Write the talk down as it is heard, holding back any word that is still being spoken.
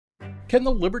Can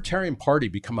the Libertarian Party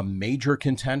become a major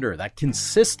contender that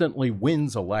consistently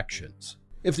wins elections?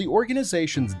 If the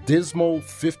organization's dismal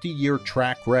 50-year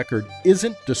track record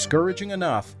isn't discouraging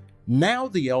enough, now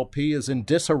the LP is in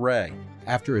disarray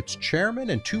after its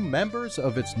chairman and 2 members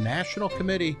of its national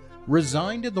committee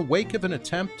resigned in the wake of an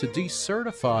attempt to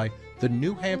decertify the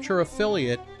New Hampshire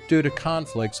affiliate due to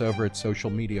conflicts over its social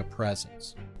media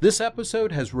presence. This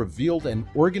episode has revealed an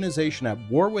organization at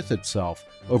war with itself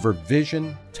over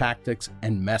vision, tactics,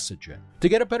 and messaging. To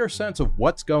get a better sense of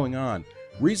what's going on,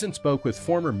 Reason spoke with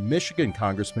former Michigan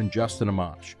Congressman Justin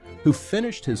Amash, who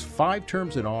finished his 5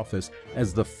 terms in office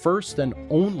as the first and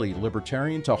only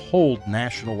Libertarian to hold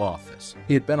national office.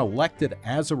 He had been elected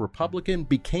as a Republican,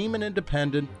 became an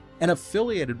independent, and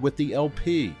affiliated with the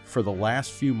LP for the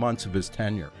last few months of his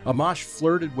tenure. Amash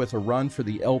flirted with a run for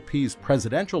the LP's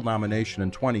presidential nomination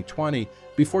in 2020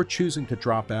 before choosing to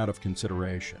drop out of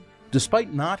consideration.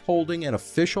 Despite not holding an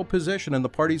official position in the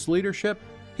party's leadership,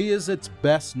 he is its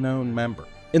best-known member.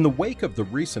 In the wake of the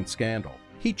recent scandal,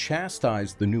 he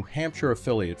chastised the New Hampshire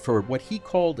affiliate for what he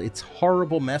called its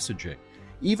horrible messaging,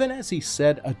 even as he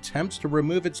said attempts to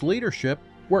remove its leadership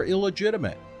were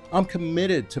illegitimate. I'm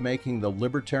committed to making the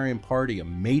Libertarian Party a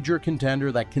major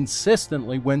contender that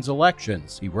consistently wins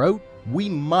elections, he wrote. We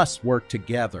must work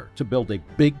together to build a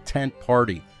big tent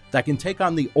party that can take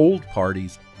on the old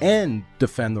parties and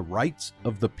defend the rights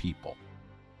of the people.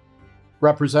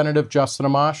 Representative Justin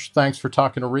Amash, thanks for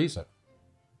talking to Reason.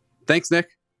 Thanks, Nick.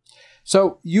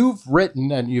 So you've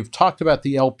written and you've talked about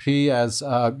the LP as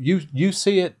you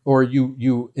see it, or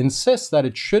you insist that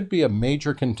it should be a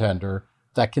major contender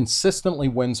that consistently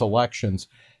wins elections.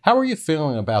 How are you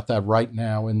feeling about that right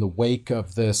now in the wake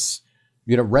of this,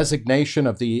 resignation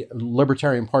of the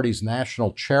Libertarian Party's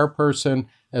national chairperson,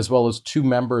 as well as 2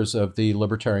 members of the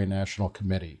Libertarian National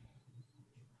Committee?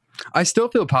 I still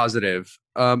feel positive.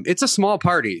 It's a small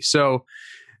party. So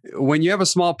when you have a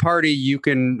small party, you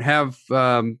can have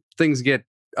things get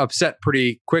upset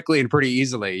pretty quickly and pretty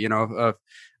easily.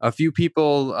 A few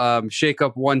people shake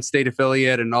up one state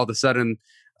affiliate and all of a sudden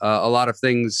a lot of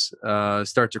things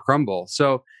start to crumble.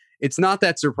 So it's not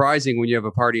that surprising when you have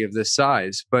a party of this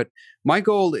size. But my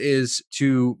goal is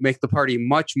to make the party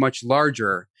much, much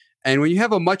larger. And when you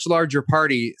have a much larger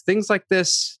party, things like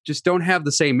this just don't have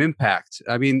the same impact.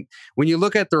 I mean, when you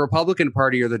look at the Republican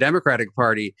Party or the Democratic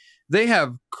Party, they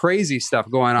have crazy stuff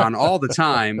going on all the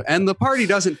time. And the party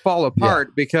doesn't fall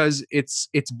apart because it's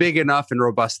big enough and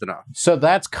robust enough. So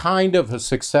that's kind of a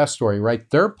success story, right?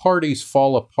 Their parties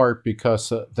fall apart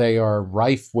because they are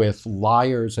rife with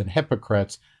liars and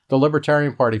hypocrites. The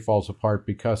Libertarian Party falls apart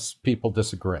because people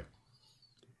disagree.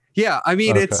 Yeah, I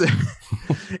mean, Okay.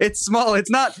 it's small. It's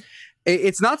not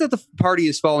that the party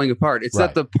is falling apart. It's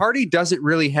that the party doesn't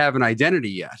really have an identity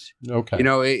yet. Okay.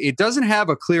 It doesn't have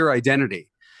a clear identity.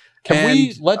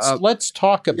 Let's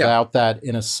talk about that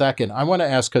in a second. I want to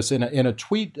ask, because in a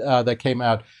tweet that came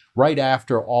out right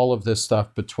after all of this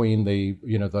stuff between the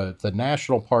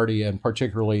National Party and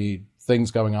particularly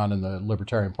things going on in the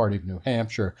Libertarian Party of New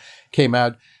Hampshire came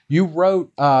out, you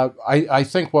wrote, I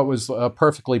think what was a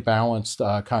perfectly balanced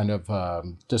kind of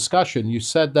discussion. You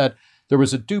said that there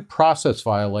was a due process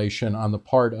violation on the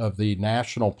part of the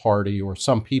National Party or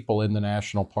some people in the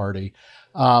National Party.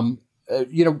 What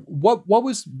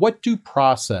due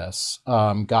process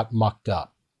got mucked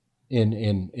up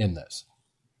in this?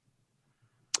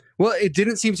 Well, it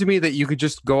didn't seem to me that you could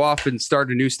just go off and start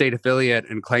a new state affiliate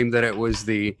and claim that it was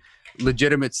the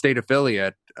legitimate state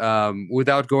affiliate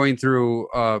without going through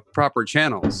proper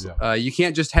channels. Yeah. You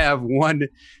can't just have one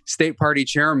state party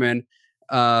chairman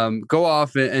go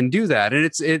off and do that.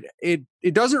 And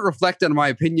it doesn't reflect on my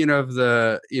opinion of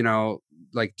the,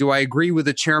 do I agree with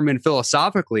the chairman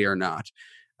philosophically or not?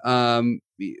 I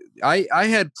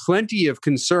had plenty of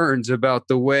concerns about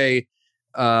the way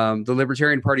the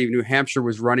Libertarian Party of New Hampshire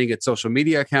was running its social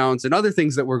media accounts and other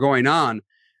things that were going on.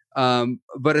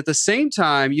 But at the same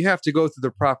time, you have to go through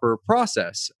the proper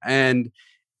process. And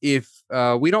if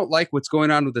we don't like what's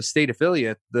going on with the state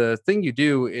affiliate, the thing you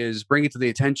do is bring it to the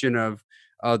attention of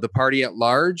the party at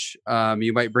large.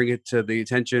 You might bring it to the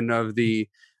attention of the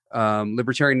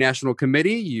Libertarian National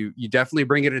Committee. You definitely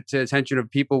bring it to the attention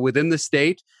of people within the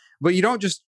state, but you don't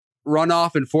just run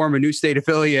off and form a new state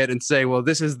affiliate and say, well,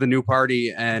 this is the new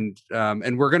party. And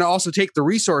we're going to also take the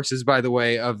resources, by the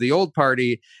way, of the old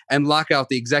party and lock out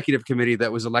the executive committee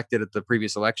that was elected at the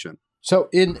previous election. So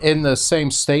in the same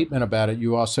statement about it,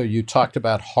 you talked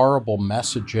about horrible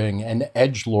messaging and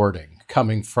edgelording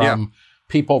coming from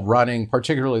people running,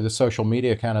 particularly the social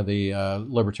media account of the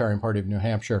Libertarian Party of New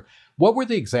Hampshire. What were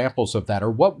the examples of that, or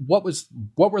what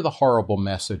were the horrible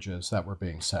messages that were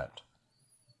being sent?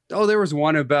 Oh, there was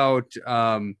one about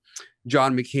John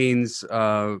McCain's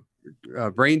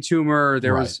brain tumor.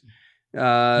 There was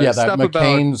that stuff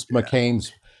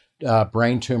McCain's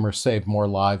brain tumor saved more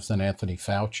lives than Anthony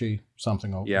Fauci.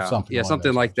 Something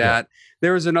like that.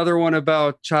 There was another one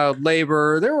about child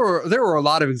labor. There were a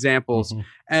lot of examples,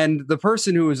 and the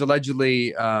person who was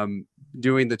allegedly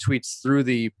doing the tweets through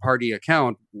the party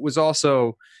account was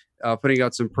also putting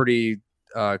out some pretty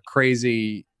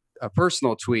crazy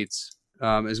personal tweets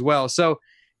as well. So,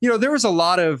 there was a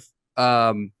lot of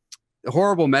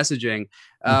horrible messaging.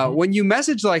 When you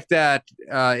message like that,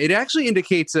 it actually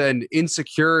indicates an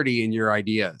insecurity in your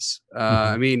ideas.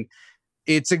 I mean,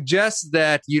 it suggests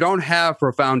that you don't have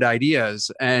profound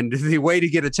ideas, and the way to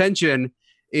get attention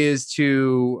is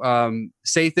to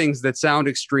say things that sound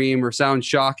extreme or sound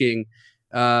shocking,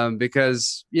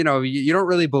 because you don't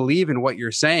really believe in what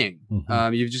you're saying.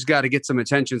 You've just got to get some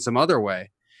attention some other way.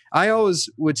 I always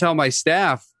would tell my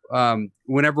staff,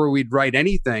 whenever we'd write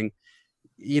anything,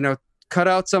 cut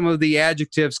out some of the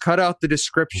adjectives, cut out the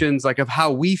descriptions, like of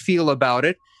how we feel about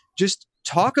it. Just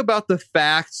talk about the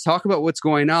facts, talk about what's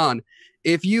going on.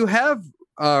 If you have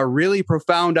really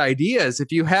profound ideas,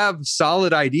 if you have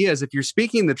solid ideas, if you're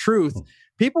speaking the truth,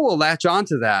 people will latch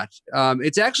onto that.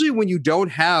 It's actually when you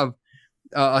don't have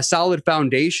a solid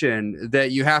foundation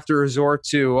that you have to resort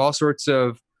to all sorts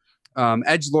of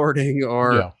edgelording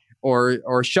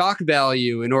or shock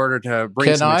value in order to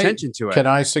bring some attention to it. Can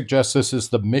I suggest this is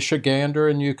the Michigander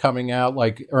in you coming out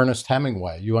like Ernest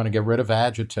Hemingway? You want to get rid of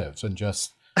adjectives and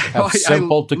just have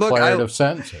simple declarative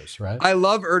sentences, right? I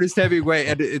love Ernest Hemingway,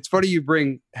 and it's funny you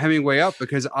bring Hemingway up,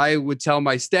 because I would tell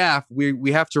my staff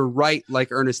we have to write like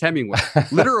Ernest Hemingway.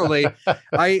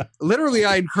 I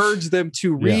encourage them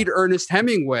to read Ernest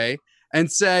Hemingway,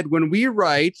 and said, when we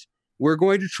write, we're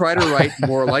going to try to write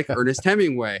more like Ernest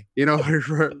Hemingway. Keep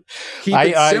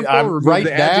it simple. Right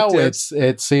now,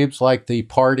 it seems like the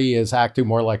party is acting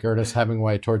more like Ernest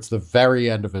Hemingway towards the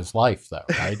very end of his life, though,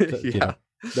 right?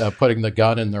 Putting the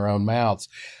gun in their own mouths.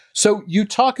 So you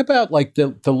talk about like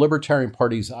the Libertarian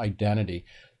Party's identity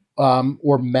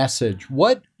or message.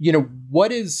 Where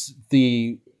is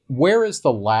the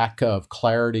lack of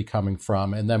clarity coming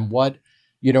from? And then what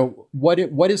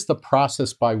is the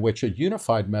process by which a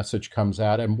unified message comes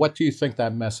out? And what do you think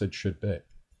that message should be?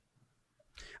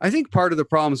 I think part of the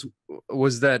problems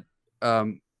was that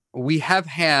we have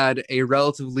had a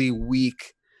relatively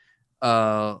weak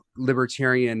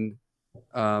libertarian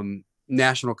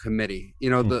national committee.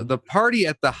 The party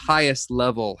at the highest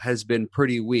level has been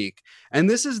pretty weak. And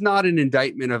this is not an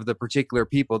indictment of the particular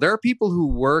people. There are people who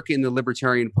work in the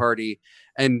Libertarian Party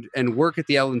and work at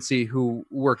the LNC who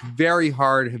work very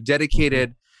hard, have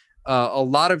dedicated a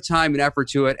lot of time and effort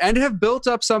to it, and have built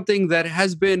up something that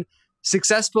has been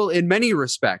successful in many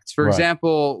respects. For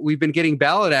example, we've been getting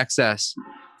ballot access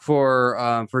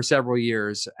for several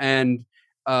years. And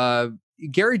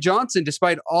Gary Johnson,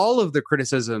 despite all of the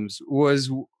criticisms,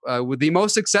 was the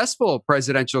most successful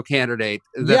presidential candidate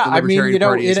that the Libertarian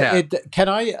Party has had. Can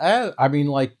I add? I mean,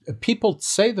 like, people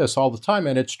say this all the time,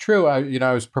 and it's true.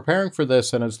 I was preparing for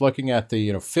this, and I was looking at the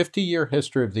 50-year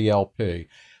history of the LP.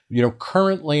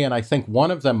 Currently, and I think one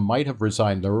of them might have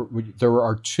resigned. There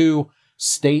are two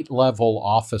state-level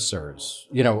officers,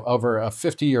 over a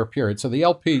 50-year period. So the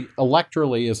LP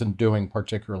electorally isn't doing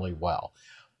particularly well.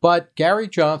 But Gary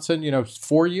Johnson,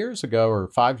 4 years ago or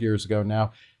 5 years ago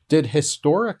now, did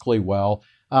historically well.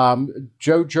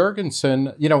 Joe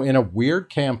Jurgensen, in a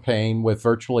weird campaign with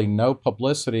virtually no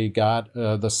publicity, got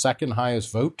the second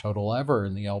highest vote total ever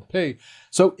in the LP.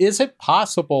 So is it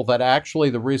possible that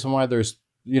actually the reason why there's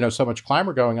so much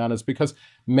clamor going on is because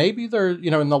maybe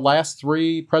in the last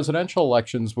three presidential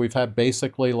elections, we've had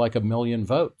basically like 1 million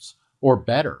votes? Or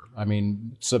better. I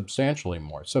mean, substantially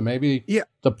more. So maybe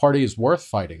the party is worth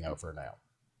fighting over now.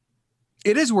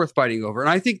 It is worth fighting over. And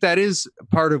I think that is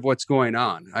part of what's going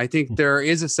on. I think there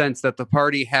is a sense that the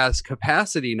party has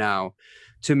capacity now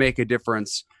to make a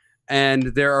difference.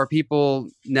 And there are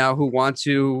people now who want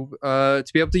to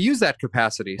be able to use that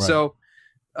capacity. Right. So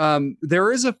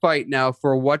there is a fight now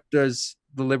for what does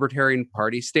the Libertarian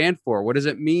Party stand for? What does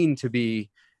it mean to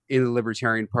be in the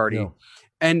Libertarian Party? Yeah.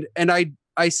 And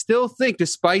I still think,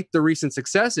 despite the recent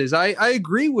successes, I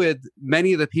agree with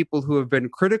many of the people who have been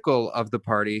critical of the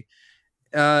party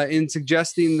in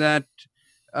suggesting that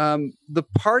the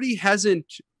party hasn't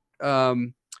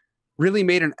really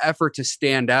made an effort to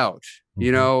stand out.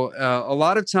 A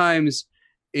lot of times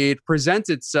it presents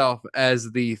itself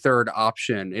as the third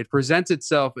option. It presents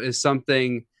itself as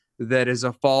something that is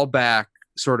a fallback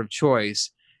sort of choice,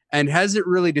 and hasn't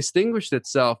really distinguished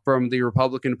itself from the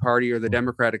Republican Party or the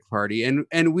Democratic Party.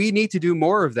 And we need to do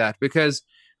more of that, because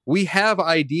we have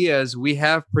ideas, we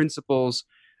have principles,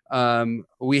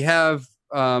 we have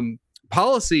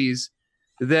policies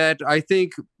that I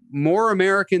think more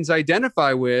Americans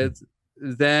identify with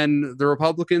than the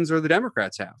Republicans or the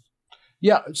Democrats have.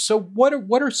 Yeah. So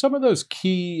what are some of those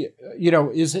key,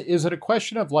 is it a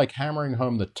question of like hammering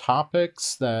home the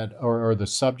topics that, or the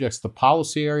subjects, the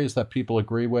policy areas that people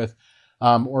agree with?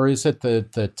 Or is it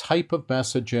the type of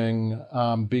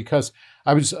messaging? Because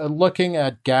I was looking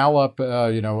at Gallup,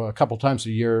 a couple times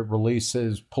a year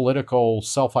releases political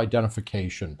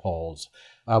self-identification polls.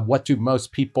 What do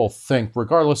most people think,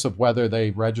 regardless of whether they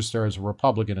register as a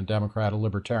Republican, a Democrat, a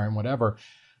Libertarian, whatever?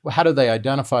 How do they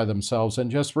identify themselves? And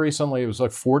just recently, it was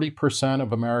like 40%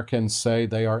 of Americans say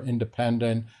they are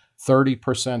independent,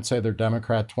 30% say they're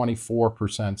Democrat,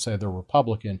 24% say they're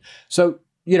Republican. So,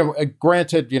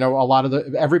 granted, a lot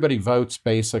of everybody votes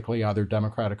basically either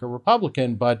Democratic or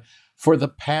Republican, but for the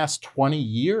past 20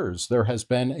 years, there has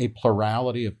been a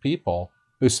plurality of people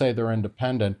who say they're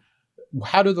independent.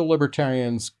 How do the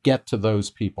libertarians get to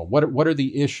those people? What are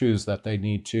the issues that they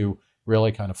need to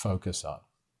really kind of focus on?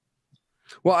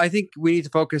 Well, I think we need to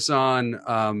focus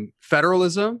on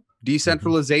federalism,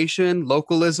 decentralization,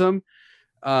 localism.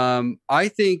 I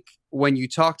think when you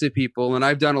talk to people, and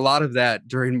I've done a lot of that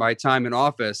during my time in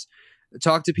office,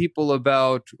 talk to people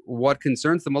about what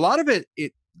concerns them. A lot of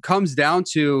it comes down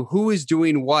to who is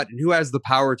doing what and who has the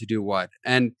power to do what.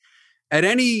 And at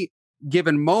any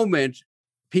given moment,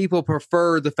 people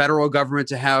prefer the federal government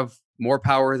to have more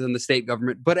power than the state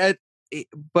government. But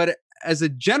as a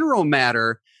general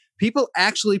matter, people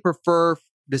actually prefer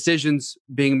decisions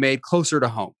being made closer to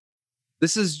home.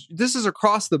 This is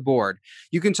across the board.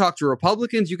 You can talk to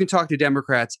Republicans, you can talk to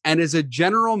Democrats, and as a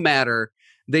general matter,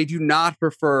 they do not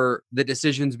prefer the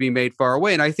decisions being made far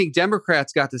away. And I think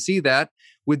Democrats got to see that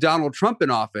with Donald Trump in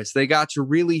office. They got to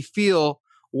really feel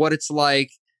what it's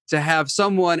like to have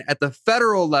someone at the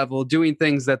federal level doing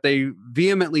things that they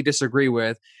vehemently disagree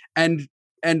with, and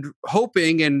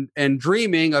hoping and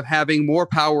dreaming of having more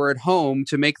power at home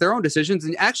to make their own decisions.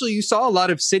 And actually, you saw a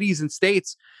lot of cities and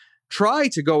states try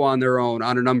to go on their own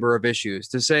on a number of issues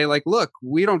to say, like, look,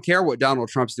 we don't care what Donald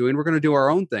Trump's doing. We're going to do our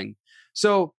own thing.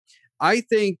 So I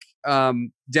think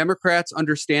Democrats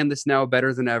understand this now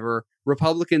better than ever.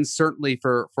 Republicans certainly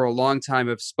for a long time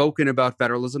have spoken about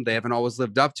federalism. They haven't always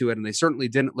lived up to it, and they certainly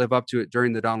didn't live up to it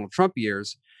during the Donald Trump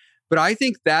years. But I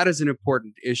think that is an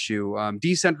important issue.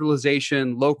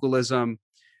 Decentralization, localism.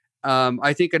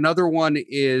 I think another one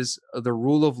is the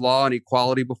rule of law and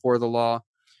equality before the law.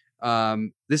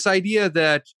 This idea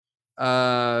that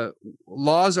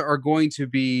laws are going to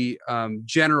be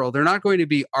general. They're not going to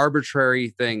be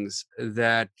arbitrary things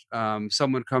that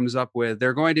someone comes up with.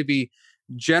 They're going to be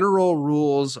general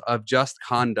rules of just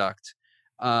conduct.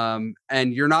 And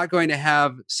you're not going to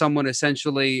have someone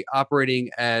essentially operating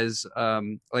as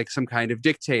like some kind of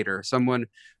dictator, someone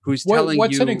who's telling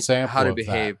what's you an example how to of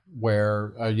behave. That,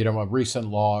 where, a recent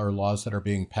law or laws that are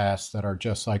being passed that are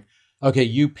just like, okay,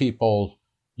 you people,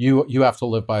 you have to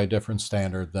live by a different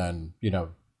standard than,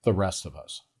 the rest of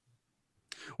us.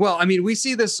 Well, I mean, we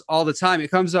see this all the time.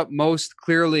 It comes up most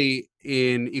clearly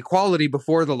in equality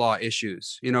before the law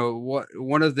issues.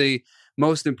 One of the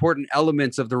most important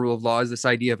elements of the rule of law is this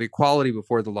idea of equality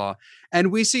before the law.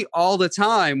 And we see all the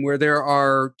time where there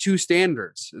are two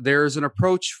standards. There's an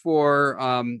approach for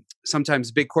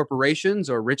sometimes big corporations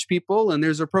or rich people, and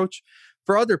there's an approach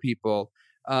for other people.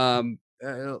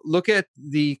 Look at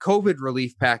the COVID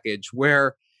relief package,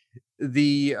 where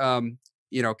the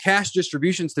cash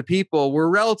distributions to people were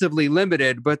relatively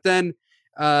limited, but then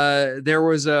there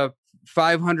was a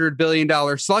 $500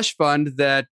 billion slush fund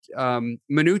that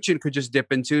Mnuchin could just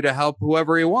dip into to help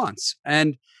whoever he wants.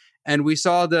 And we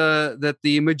saw that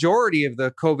the majority of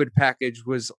the COVID package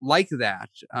was like that.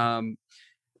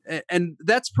 And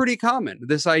that's pretty common.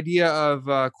 This idea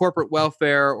of corporate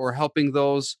welfare or helping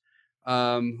those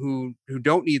who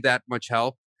don't need that much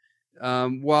help,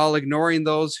 while ignoring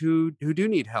those who do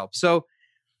need help. So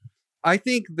I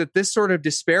think that this sort of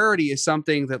disparity is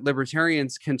something that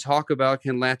libertarians can talk about,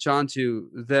 can latch onto,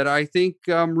 that I think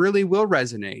really will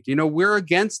resonate. We're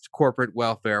against corporate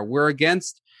welfare. We're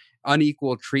against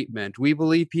unequal treatment. We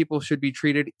believe people should be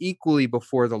treated equally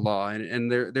before the law,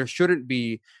 and there shouldn't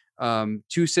be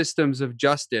two systems of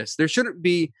justice. There shouldn't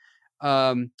be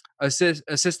a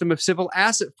system of civil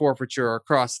asset forfeiture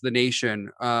across the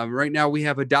nation. Right now, we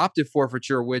have adoptive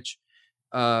forfeiture, which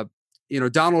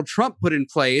Donald Trump put in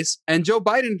place and Joe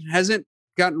Biden hasn't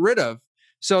gotten rid of.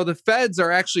 So the feds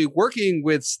are actually working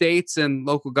with states and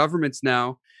local governments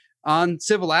now on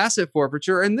civil asset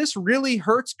forfeiture. And this really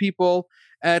hurts people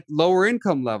at lower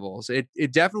income levels.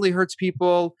 It definitely hurts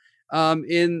people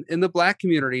in the Black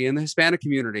community, in the Hispanic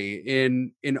community,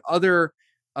 in other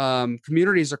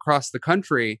communities across the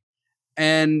country.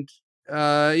 And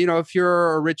if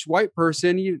you're a rich white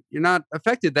person, you're not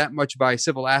affected that much by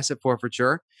civil asset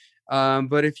forfeiture.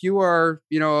 But if you are,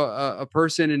 a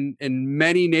person in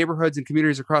many neighborhoods and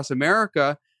communities across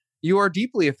America, you are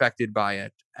deeply affected by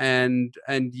it, and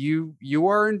you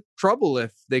are in trouble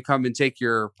if they come and take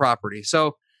your property.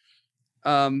 So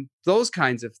those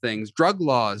kinds of things, drug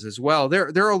laws as well.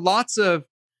 There are lots of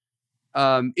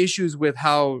issues with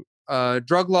how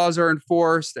drug laws are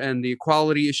enforced and the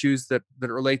equality issues that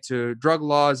relate to drug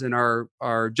laws and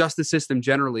our justice system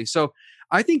generally. So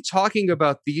I think talking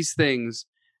about these things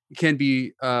can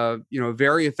be,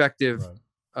 very effective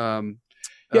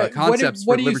concepts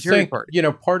for the Libertarian Party.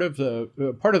 Part of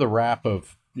the rap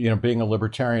of being a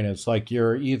libertarian is like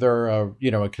you're either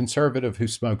a conservative who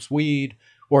smokes weed,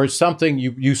 or something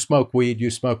you smoke weed, you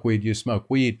smoke weed, you smoke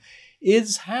weed.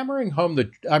 Is hammering home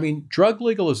drug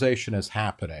legalization is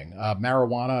happening.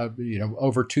 Marijuana,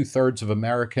 over 2/3 of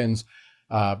Americans,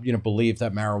 believe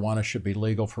that marijuana should be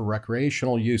legal for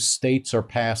recreational use. States are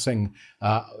passing,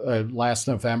 last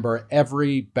November,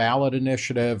 every ballot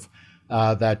initiative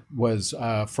that was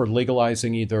for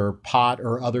legalizing either pot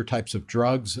or other types of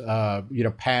drugs,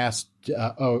 passed.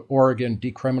 Oregon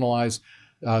decriminalized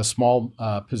small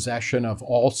possession of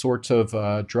all sorts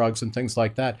of drugs and things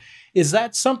like that. Is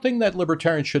that something that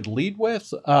libertarians should lead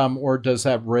with, or does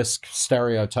that risk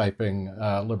stereotyping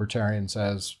libertarians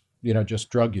as, just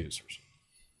drug users?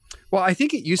 Well, I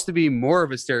think it used to be more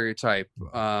of a stereotype,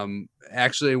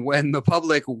 actually, when the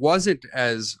public wasn't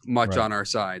as much on our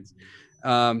sides.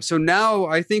 So now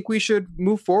I think we should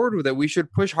move forward with it. We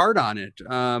should push hard on it.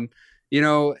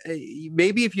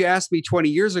 Maybe if you asked me 20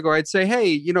 years ago, I'd say,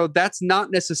 hey, that's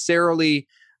not necessarily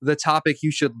the topic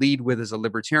you should lead with as a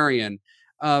libertarian.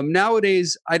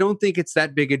 Nowadays, I don't think it's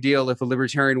that big a deal if a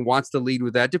libertarian wants to lead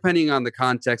with that, depending on the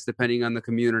context, depending on the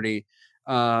community.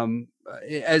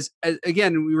 As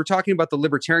again, we were talking about the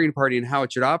Libertarian Party and how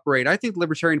it should operate. I think the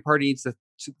Libertarian Party needs to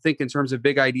think in terms of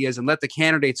big ideas and let the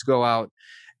candidates go out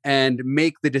and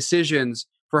make the decisions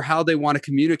for how they want to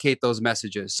communicate those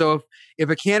messages. So if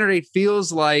a candidate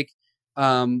feels like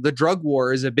the drug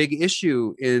war is a big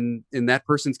issue in that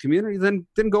person's community, then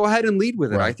go ahead and lead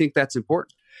with it. Right. I think that's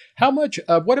important. How much,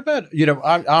 what about,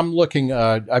 I'm looking,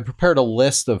 I prepared a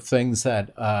list of things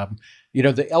that,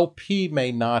 the LP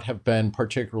may not have been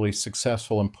particularly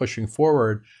successful in pushing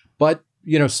forward, but,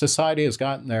 society has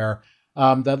gotten there.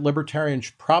 That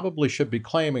libertarians probably should be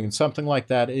claiming, and something like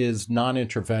that is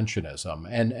non-interventionism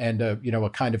and a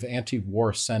kind of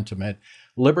anti-war sentiment.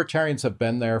 Libertarians have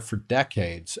been there for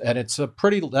decades, and it's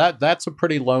that's a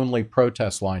pretty lonely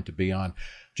protest line to be on.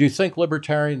 Do you think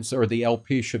libertarians or the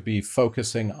LP should be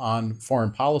focusing on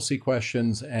foreign policy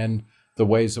questions and the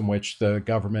ways in which the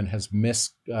government has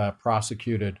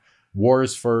prosecuted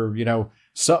wars for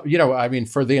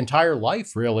for the entire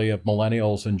life really of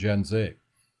millennials and Gen Z?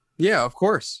 Yeah, of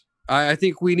course. I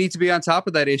think we need to be on top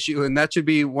of that issue, and that should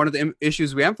be one of the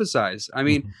issues we emphasize. I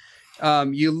mean,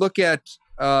 you look at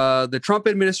the Trump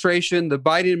administration, the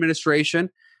Biden administration,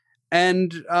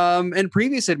 and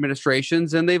previous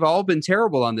administrations, and they've all been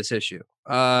terrible on this issue.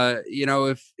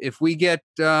 If we get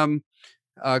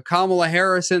Kamala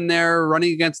Harris in there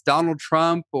running against Donald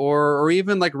Trump, or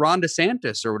even like Ron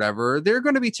DeSantis or whatever, they're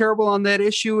going to be terrible on that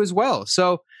issue as well.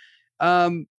 So,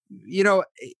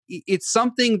 it's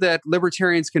something that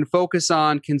libertarians can focus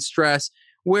on, can stress,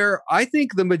 where I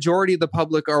think the majority of the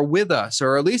public are with us,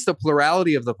 or at least the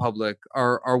plurality of the public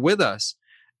are with us.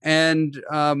 And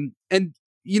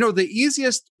the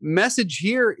easiest message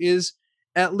here is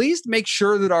at least make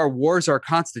sure that our wars are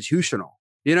constitutional.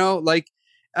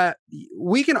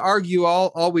 We can argue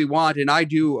all we want, and I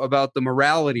do, about the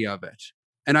morality of it.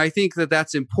 And I think that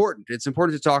that's important. It's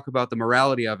important to talk about the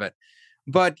morality of it.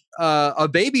 But a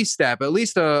baby step, at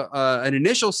least an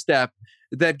initial step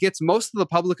that gets most of the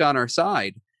public on our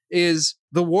side, is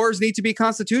the wars need to be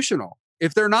constitutional.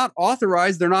 If they're not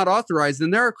authorized, they're not authorized.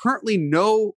 And there are currently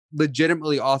no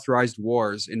legitimately authorized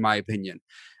wars, in my opinion.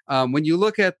 When you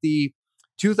look at the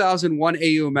 2001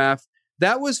 AUMF,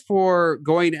 that was for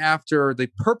going after the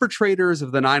perpetrators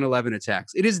of the 9/11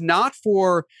 attacks. It is not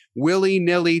for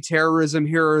willy-nilly terrorism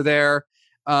here or there.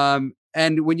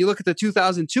 And when you look at the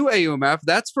 2002 AUMF,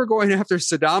 that's for going after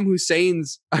Saddam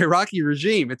Hussein's Iraqi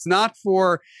regime. It's not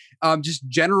for just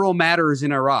general matters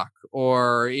in Iraq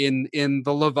or in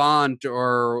the Levant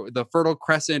or the Fertile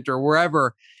Crescent or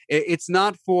wherever. It's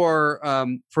not for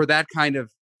that kind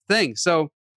of thing. So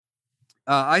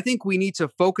I think we need to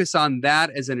focus on that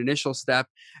as an initial step,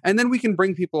 and then we can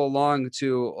bring people along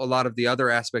to a lot of the other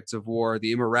aspects of war,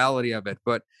 the immorality of it.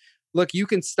 But look, you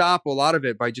can stop a lot of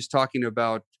it by just talking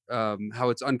about how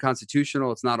it's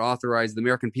unconstitutional, it's not authorized. The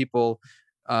American people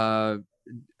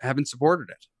haven't supported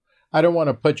it. I don't want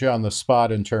to put you on the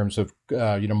spot in terms of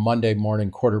Monday morning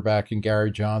quarterbacking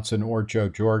Gary Johnson or Joe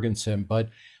Jorgensen, but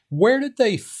where did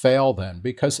they fail then?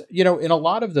 Because, in a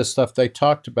lot of this stuff, they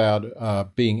talked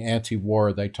about being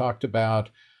anti-war. They talked about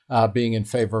being in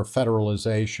favor of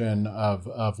federalization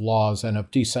of laws and of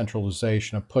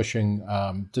decentralization, of pushing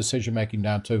decision-making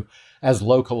down to as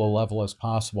local a level as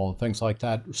possible and things like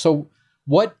that. So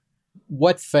what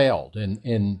failed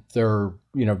in their,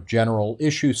 general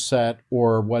issue set,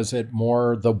 or was it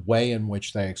more the way in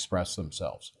which they expressed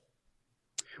themselves?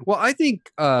 Well, I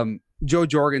think Joe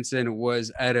Jorgensen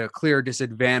was at a clear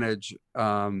disadvantage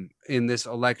in this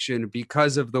election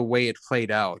because of the way it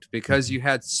played out, because you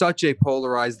had such a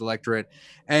polarized electorate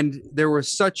and there was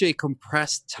such a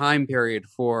compressed time period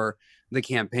for the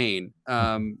campaign.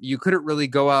 You couldn't really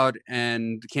go out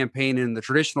and campaign in the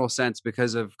traditional sense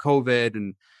because of COVID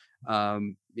and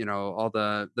all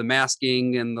the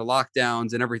masking and the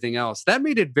lockdowns and everything else. That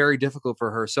made it very difficult for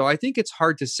her. So I think it's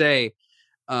hard to say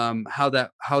how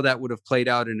that would have played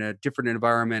out in a different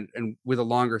environment and with a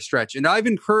longer stretch. And I've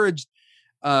encouraged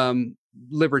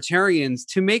libertarians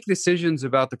to make decisions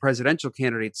about the presidential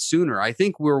candidates sooner. I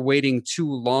think we're waiting too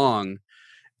long,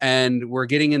 and we're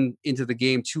getting into the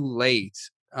game too late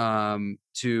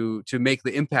to make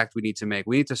the impact we need to make.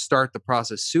 We need to start the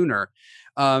process sooner.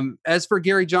 As for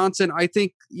Gary Johnson, I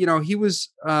think he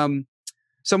was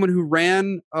someone who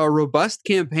ran a robust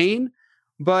campaign,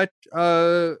 but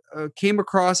came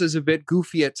across as a bit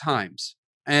goofy at times.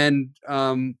 And,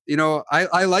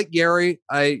 I like Gary.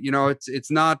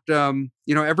 It's not,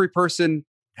 every person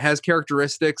has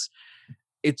characteristics.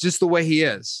 It's just the way he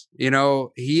is.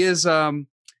 He is,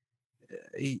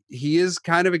 he is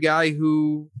kind of a guy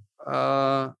who,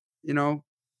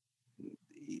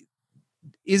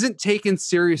 isn't taken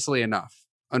seriously enough,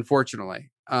 unfortunately,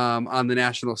 on the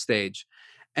national stage.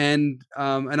 And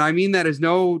I mean that as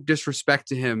no disrespect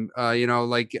to him.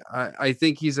 I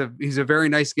think he's a very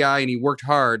nice guy and he worked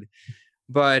hard,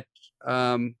 but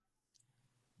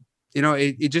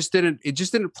it just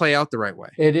didn't play out the right way.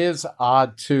 It is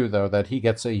odd too, though, that he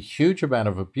gets a huge amount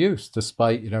of abuse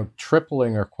despite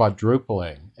tripling or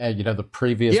quadrupling the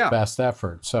previous best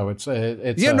effort. So it's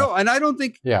and I don't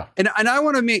think and I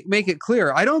want to make it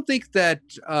clear. I don't think that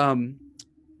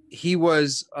he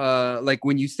was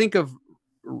when you think of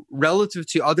relative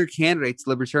to other candidates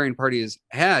the Libertarian Party has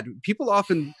had, people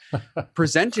often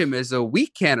present him as a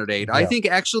weak candidate. I think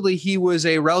actually he was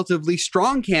a relatively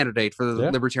strong candidate for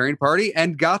the Libertarian Party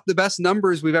and got the best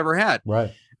numbers we've ever had.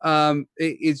 Right.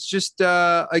 It's just,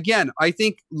 again, I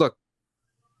think, look,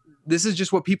 this is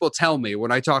just what people tell me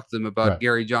when I talk to them about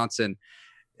Gary Johnson.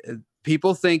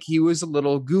 People think he was a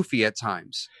little goofy at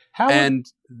times.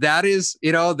 That is,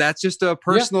 that's just a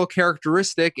personal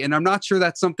characteristic. And I'm not sure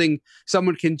that's something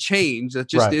someone can change. That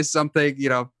just is something,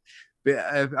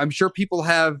 I'm sure people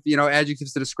have,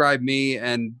 adjectives to describe me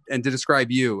and to describe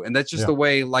you. And that's just the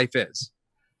way life is.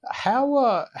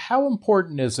 How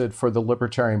important is it for the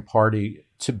Libertarian Party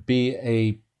to be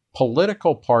a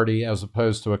political party as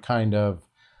opposed to a kind of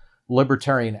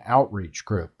libertarian outreach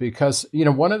group? Because,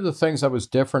 one of the things that was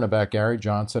different about Gary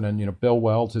Johnson and, Bill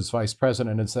Weld, his vice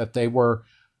president, is that they were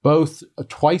both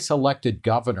twice elected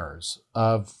governors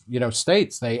of,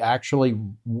 states. They actually,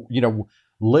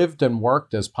 lived and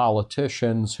worked as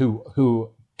politicians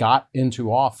who got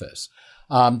into office.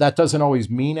 That doesn't always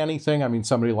mean anything. I mean,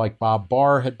 somebody like Bob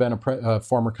Barr had been a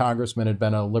former congressman, had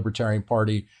been a Libertarian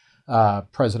Party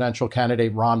presidential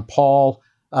candidate. Ron Paul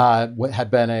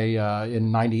had been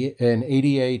in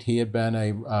 88, he had been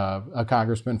a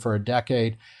congressman for a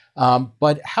decade.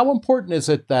 But how important is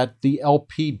it that the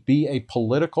LP be a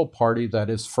political party that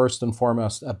is first and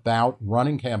foremost about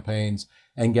running campaigns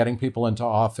and getting people into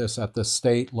office at the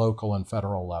state, local, and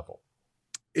federal level?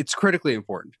 It's critically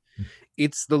important.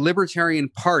 It's the Libertarian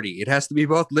Party. It has to be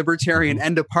both libertarian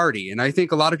and a party. And I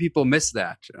think a lot of people miss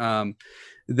that.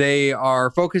 They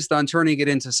are focused on turning it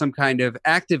into some kind of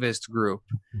activist group.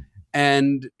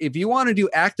 And if you want to do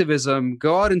activism,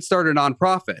 go out and start a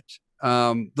nonprofit.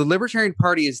 The Libertarian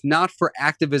Party is not for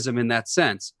activism in that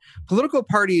sense. Political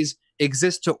parties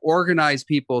exist to organize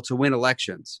people to win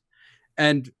elections.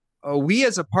 And we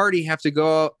as a party have to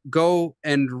go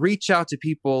and reach out to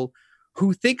people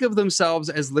who think of themselves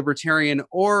as libertarian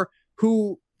or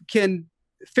who can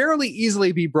fairly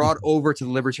easily be brought over to the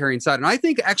libertarian side. And I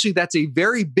think actually that's a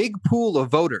very big pool of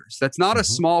voters. That's not a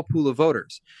small pool of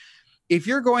voters. if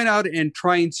you're going out and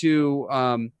trying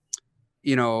to,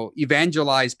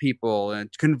 evangelize people and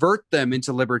convert them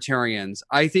into libertarians,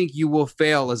 I think you will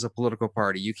fail as a political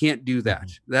party. You can't do that.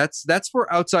 That's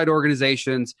for outside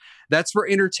organizations. That's for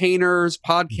entertainers,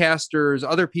 podcasters,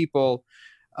 other people.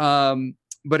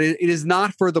 But it is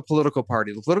not for the political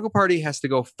party. The political party has to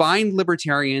go find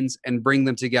libertarians and bring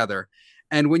them together.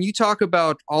 And when you talk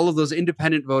about all of those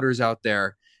independent voters out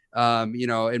there,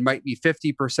 it might be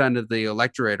 50% of the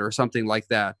electorate or something like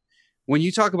that. When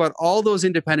you talk about all those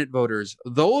independent voters,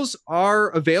 those are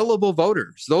available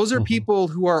voters. Those are people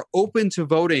who are open to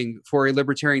voting for a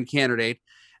libertarian candidate.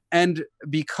 And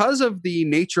because of the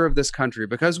nature of this country,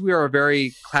 because we are a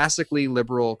very classically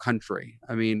liberal country,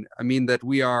 I mean that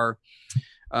we are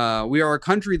a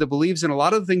country that believes in a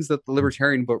lot of the things that the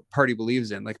Libertarian Party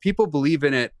believes in. Like, people believe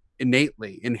in it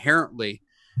innately, inherently.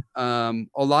 A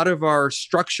lot of our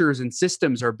structures and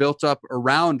systems are built up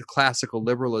around classical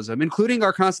liberalism, including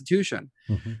our Constitution.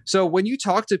 So when you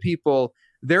talk to people,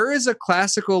 there is a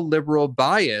classical liberal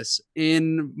bias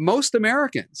in most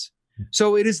Americans.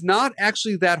 So it is not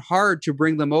actually that hard to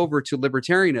bring them over to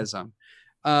libertarianism.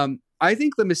 I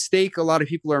think the mistake a lot of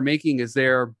people are making is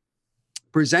they're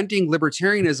presenting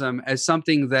libertarianism as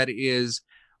something that is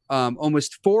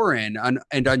almost foreign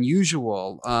and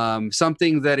unusual,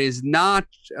 something that is not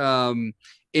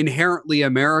inherently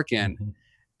American.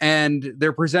 And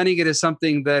they're presenting it as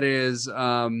something that is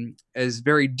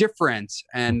very different.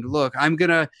 And look, I'm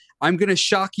gonna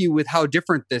shock you with how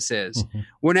different this is.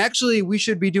 When actually we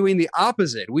should be doing the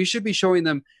opposite. We should be showing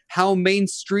them how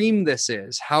mainstream this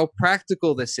is, how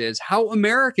practical this is, how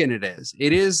American it is.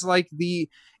 It is the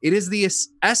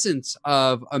essence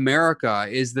of America,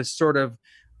 is this sort of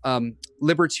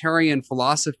libertarian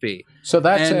philosophy. So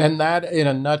and that in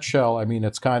a nutshell, I mean,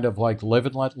 it's kind of like live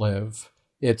and let live.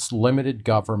 It's limited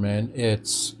government.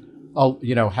 It's,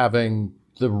 having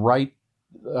the right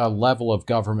level of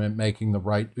government making the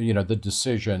right, the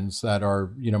decisions that are,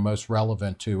 most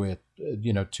relevant to it,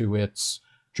 to its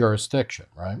jurisdiction,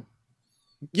 right?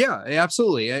 Yeah,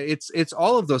 absolutely. It's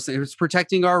all of those things. It's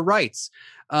protecting our rights.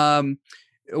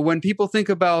 When people think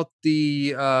about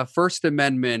the First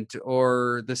Amendment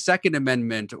or the Second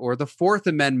Amendment or the Fourth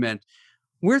Amendment,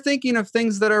 we're thinking of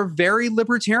things that are very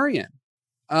libertarian.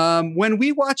 When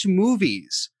we watch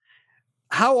movies,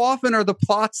 how often are the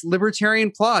plots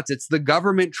libertarian plots? It's the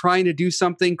government trying to do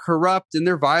something corrupt, and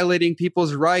they're violating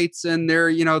people's rights, and they're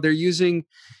using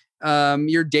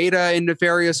your data in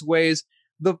nefarious ways.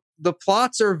 The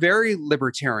plots are very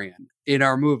libertarian in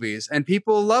our movies, and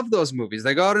people love those movies.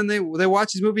 They go out and they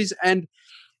watch these movies, and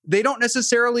they don't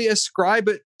necessarily ascribe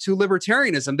it to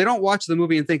libertarianism. They don't watch the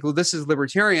movie and think, well, this is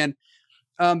libertarian,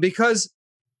 because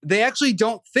they actually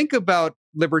don't think about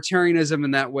libertarianism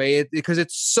in that way, because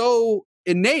it's so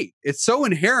innate, it's so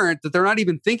inherent that they're not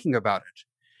even thinking about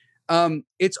it.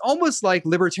 It's almost like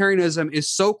libertarianism is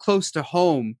so close to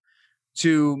home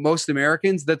to most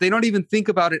Americans that they don't even think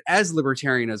about it as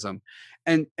libertarianism.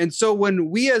 And so when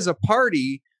we as a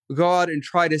party go out and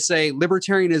try to say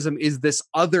libertarianism is this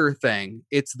other thing,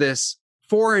 it's this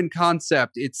foreign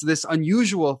concept, it's this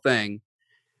unusual thing,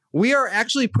 we are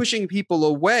actually pushing people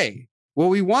away. What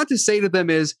we want to say to them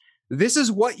is, this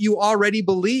is what you already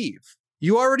believe.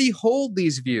 You already hold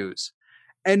these views.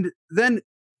 And then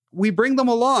we bring them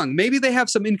along. Maybe they have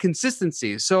some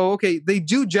inconsistencies. So, okay, they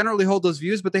do generally hold those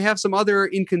views, but they have some other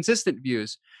inconsistent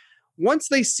views. Once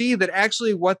they see that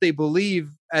actually what they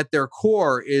believe at their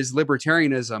core is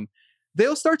libertarianism,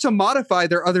 they'll start to modify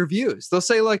their other views. They'll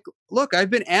say, like, look, I've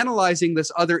been analyzing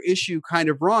this other issue kind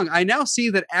of wrong. I now see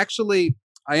that actually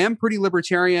I am pretty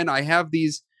libertarian. I have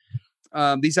these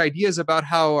ideas about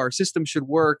how our system should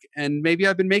work, and maybe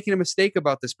I've been making a mistake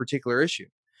about this particular issue.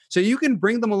 So you can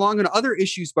bring them along on other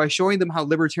issues by showing them how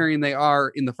libertarian they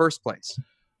are in the first place.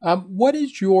 What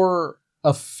is your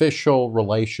official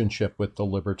relationship with the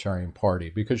Libertarian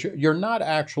Party? Because you're not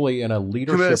actually in a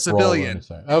leadership I'm a civilian. role or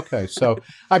anything. Okay, so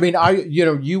I mean,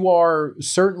 you are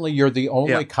certainly, you're the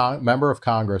only member of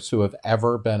Congress who have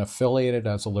ever been affiliated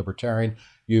as a libertarian.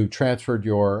 You transferred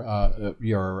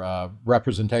your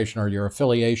representation or your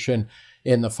affiliation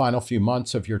in the final few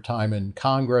months of your time in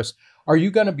Congress. Are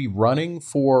you going to be running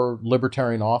for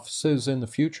libertarian offices in the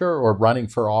future, or running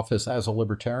for office as a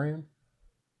libertarian?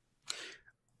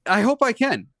 I hope I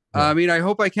can. Yeah. I mean, I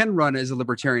hope I can run as a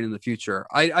libertarian in the future.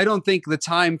 I don't think the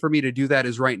time for me to do that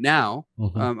is right now.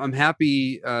 I'm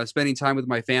happy spending time with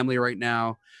my family right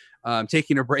now,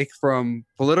 taking a break from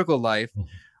political life.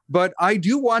 But I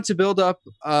do want to build up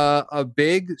a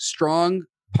big, strong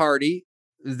party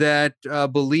that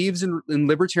believes in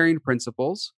libertarian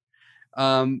principles,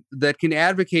 that can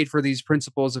advocate for these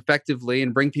principles effectively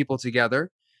and bring people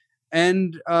together.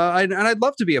 And I'd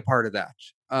love to be a part of that.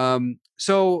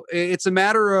 So it's a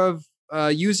matter of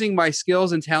using my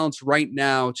skills and talents right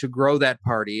now to grow that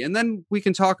party, and then we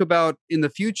can talk about in the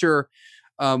future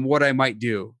what I might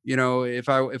do. You know, if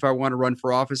I want to run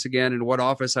for office again, and what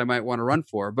office I might want to run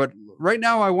for. But right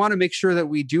now, I want to make sure that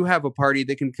we do have a party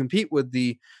that can compete with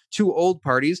the two old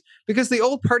parties, because the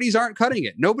old parties aren't cutting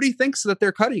it. Nobody thinks that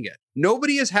they're cutting it.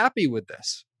 Nobody is happy with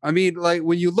this. I mean, like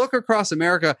when you look across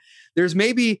America, there's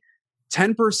maybe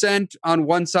 10% on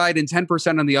one side and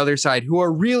 10% on the other side who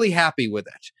are really happy with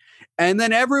it. And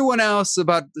then everyone else,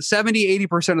 about 70,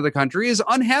 80% of the country, is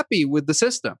unhappy with the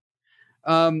system.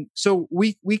 So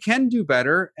we can do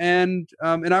better. And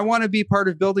I want to be part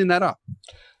of building that up.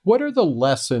 What are the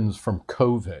lessons from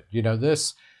COVID? You know,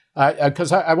 this,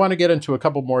 because I want to get into a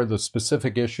couple more of the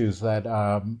specific issues that,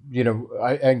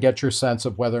 and get your sense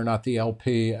of whether or not the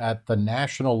LP at the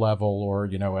national level or,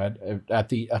 at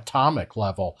the atomic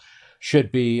level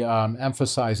should be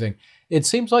emphasizing. It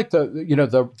seems like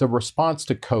the response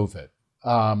to COVID,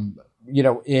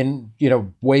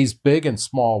 in ways big and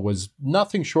small, was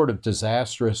nothing short of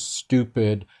disastrous,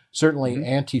 stupid, certainly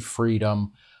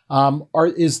anti-freedom.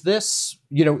 Is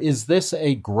this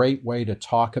a great way to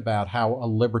talk about how a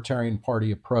Libertarian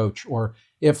Party approach, or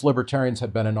if Libertarians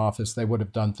had been in office, they would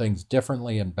have done things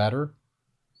differently and better?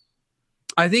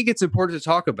 I think it's important to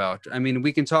talk about. I mean,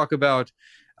 we can talk about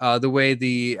the way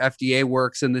the FDA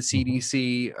works and the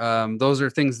CDC. Those are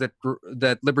things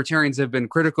that Libertarians have been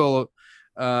critical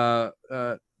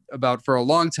about for a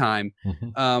long time.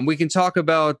 We can talk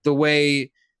about the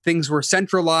way things were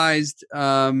centralized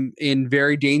in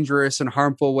very dangerous and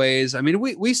harmful ways. I mean,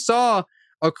 we saw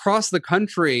across the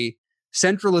country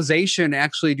centralization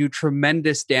actually do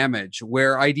tremendous damage,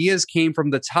 where ideas came from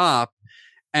the top,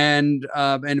 and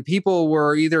people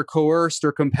were either coerced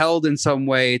or compelled in some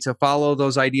way to follow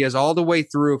those ideas all the way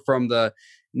through, from the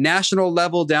national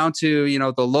level down to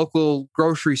the local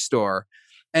grocery store,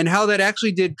 and how that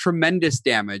actually did tremendous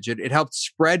damage. It helped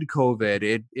spread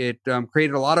COVID. It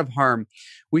created a lot of harm.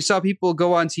 We saw people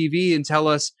go on TV and tell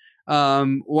us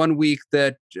one week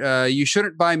that you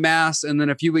shouldn't buy masks, and then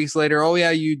a few weeks later, oh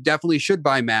yeah, you definitely should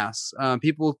buy masks.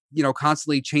 People,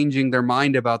 constantly changing their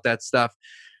mind about that stuff.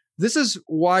 This is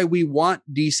why we want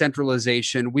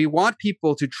decentralization. We want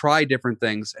people to try different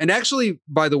things. And actually,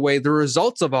 by the way, the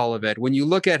results of all of it, when you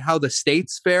look at how the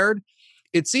states fared,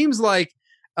 it seems like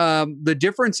the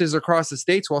differences across the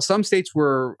states, while some states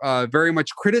were very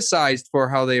much criticized for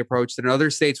how they approached it, and other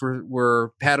states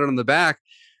were patted on the back,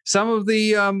 some of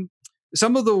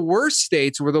the worst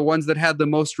states were the ones that had the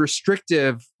most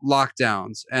restrictive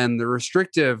lockdowns and the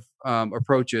restrictive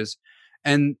approaches.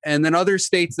 And then other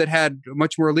states that had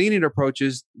much more lenient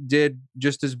approaches did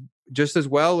just as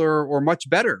well or much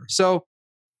better. So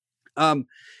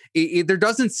there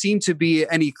doesn't seem to be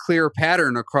any clear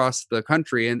pattern across the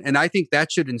country, and I think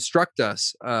that should instruct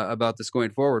us about this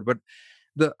going forward. But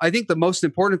I think the most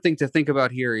important thing to think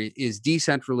about here is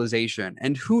decentralization,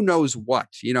 and who knows what.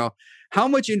 How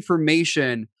much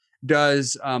information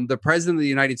does the president of the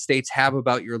United States have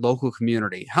about your local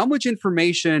community? How much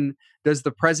information does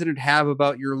the president have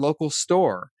about your local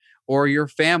store or your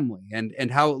family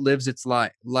and how it lives its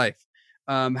life?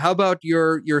 How about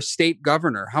your state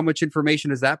governor? How much information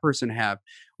does that person have?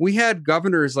 We had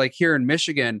governors like here in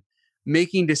Michigan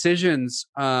making decisions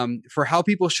for how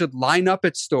people should line up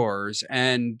at stores,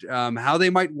 and how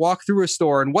they might walk through a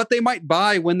store, and what they might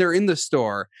buy when they're in the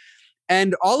store.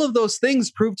 And all of those things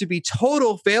proved to be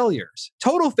total failures,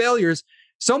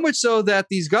 so much so that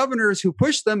these governors who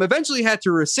pushed them eventually had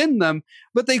to rescind them,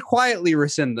 but they quietly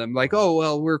rescind them. Like, oh,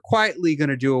 well, we're quietly going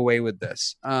to do away with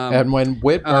this. And when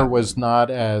Whitmer was not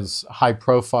as high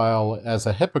profile as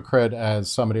a hypocrite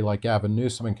as somebody like Gavin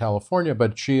Newsom in California,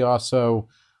 but she also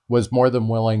was more than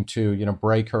willing to,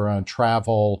 break her own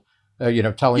travel,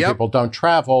 telling people don't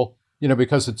travel,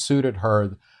 because it suited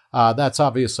her. That's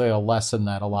obviously a lesson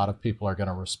that a lot of people are going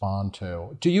to respond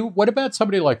to. What about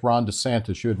somebody like Ron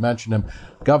DeSantis? You had mentioned him,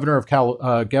 governor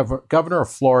of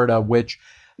Florida, which,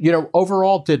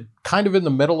 overall did kind of in the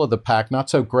middle of the pack, not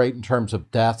so great in terms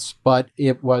of deaths, but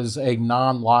it was a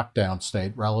non-lockdown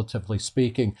state, relatively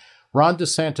speaking. Ron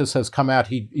DeSantis has come out.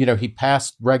 He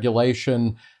passed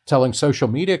regulation telling social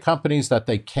media companies that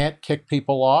they can't kick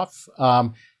people off.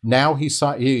 Now he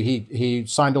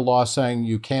signed a law saying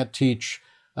you can't teach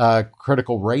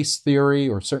critical race theory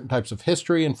or certain types of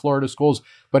history in Florida schools,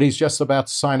 but he's just about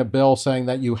to sign a bill saying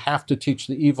that you have to teach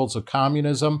the evils of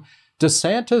communism.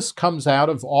 DeSantis comes out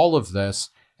of all of this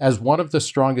as one of the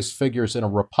strongest figures in a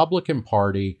Republican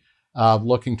Party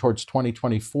looking towards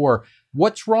 2024.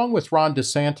 What's wrong with Ron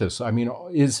DeSantis? I mean,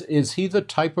 is he the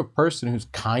type of person who's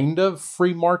kind of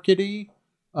free markety?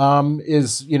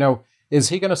 Is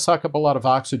he going to suck up a lot of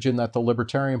oxygen that the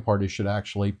Libertarian Party should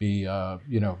actually be,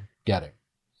 getting?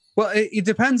 Well, it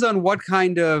depends on what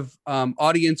kind of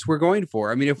audience we're going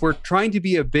for. I mean, if we're trying to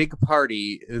be a big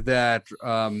party that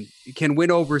can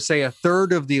win over, say, a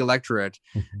third of the electorate,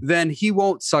 then he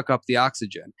won't suck up the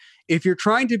oxygen. If you're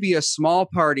trying to be a small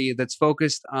party that's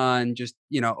focused on just,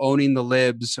 owning the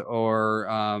libs or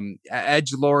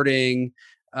edgelording,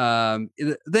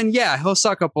 then yeah, he'll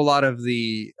suck up a lot of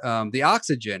the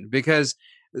oxygen, because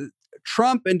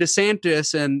Trump and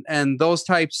DeSantis and those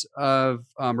types of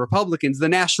Republicans, the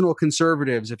national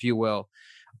conservatives, if you will,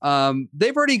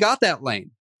 they've already got that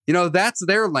lane. That's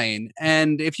their lane.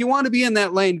 And if you want to be in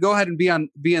that lane, go ahead and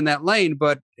be in that lane.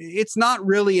 But it's not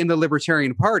really in the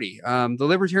Libertarian Party. The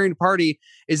Libertarian Party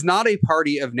is not a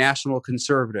party of national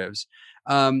conservatives.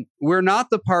 We're not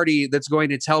the party that's going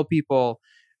to tell people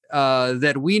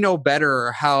that we know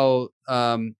better how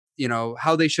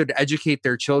they should educate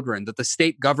their children, that the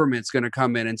state government's going to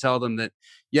come in and tell them that,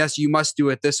 yes, you must do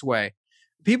it this way.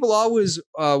 People always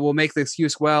will make the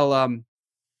excuse, well,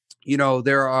 there's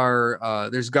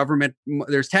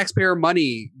taxpayer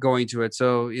money going to it.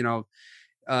 So,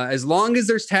 as long as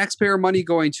there's taxpayer money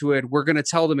going to it, we're going to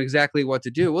tell them exactly what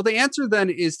to do. Well, the answer then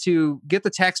is to get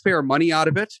the taxpayer money out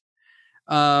of it,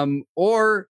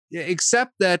 or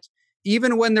accept that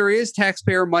even when there is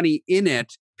taxpayer money in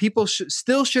it, people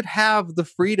still should have the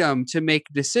freedom to make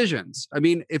decisions. I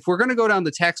mean, if we're going to go down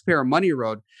the taxpayer money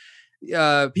road,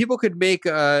 people could make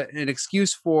an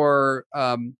excuse for,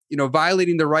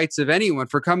 violating the rights of anyone,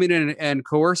 for coming in and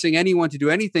coercing anyone to do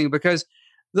anything, because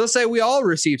they'll say we all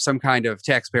receive some kind of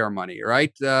taxpayer money,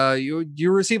 right?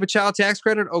 You receive a child tax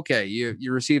credit. Okay,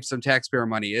 you receive some taxpayer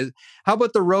money. How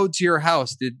about the road to your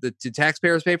house? Did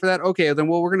taxpayers pay for that? Okay, then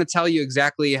we're going to tell you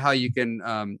exactly how you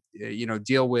can,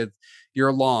 deal with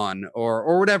your lawn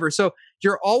or whatever. So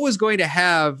you're always going to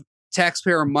have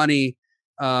taxpayer money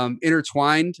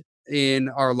intertwined in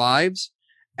our lives,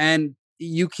 and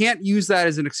you can't use that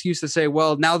as an excuse to say,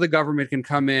 well, now the government can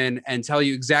come in and tell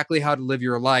you exactly how to live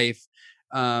your life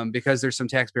because there's some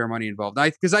taxpayer money involved.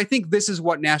 Because I think this is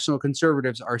what national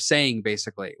conservatives are saying,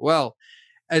 basically. Well,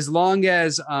 as long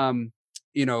as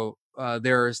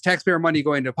there's taxpayer money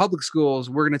going to public schools,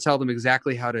 we're going to tell them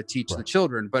exactly how to teach the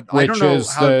children. But I don't know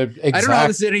how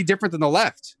this is any different than the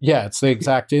left. Yeah, it's the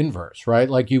exact inverse, right?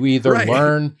 Like you either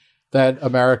learn that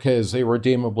America is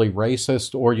irredeemably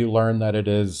racist, or you learn that it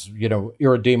is,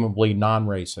 irredeemably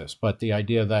non-racist. But the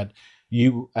idea that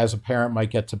you, as a parent, might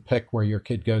get to pick where your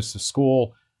kid goes to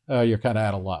school, you're kind of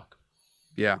out of luck.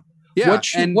 Yeah. Yeah.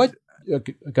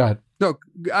 Go ahead. No,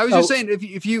 I was just saying,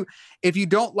 if you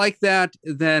don't like that,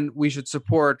 then we should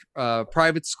support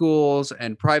private schools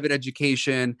and private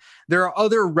education. There are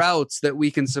other routes that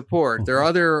we can support. There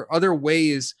are other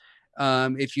ways.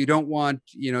 If you don't want,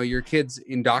 your kids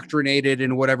indoctrinated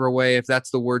in whatever way, if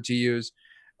that's the word to use,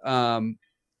 then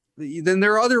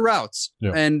there are other routes,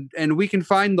 and we can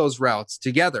find those routes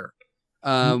together.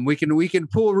 We can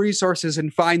pool resources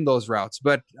and find those routes.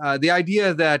 But the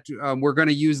idea that we're going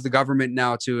to use the government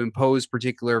now to impose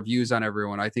particular views on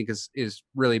everyone, I think is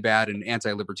really bad and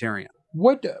anti-libertarian.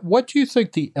 What do you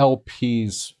think the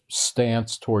LP's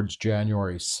stance towards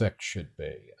January 6th should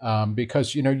be?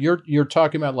 Because you're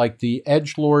talking about like the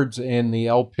edgelords in the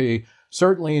LP,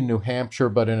 certainly in New Hampshire,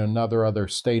 but in other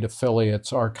state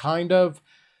affiliates are kind of,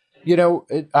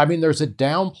 there's a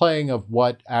downplaying of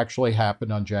what actually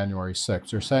happened on January 6th.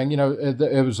 They're saying,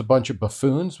 it was a bunch of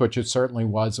buffoons, which it certainly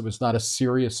was. It was not a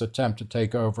serious attempt to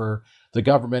take over the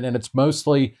government, and it's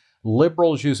mostly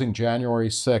liberals using January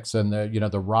 6th and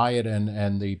the riot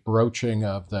and the broaching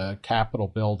of the Capitol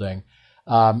building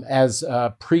as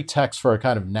a pretext for a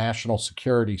kind of national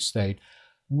security state.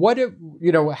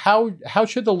 How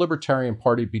should the Libertarian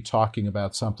Party be talking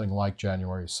about something like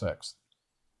January 6th?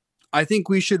 I think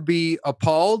we should be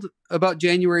appalled about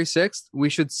January 6th. We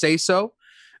should say so.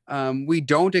 We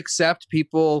don't accept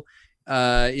people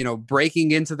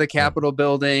breaking into the Capitol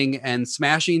building and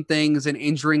smashing things and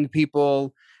injuring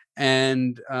people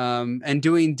and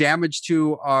doing damage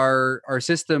to our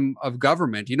system of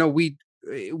government.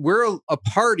 We're a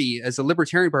party, as a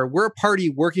Libertarian Party, we're a party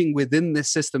working within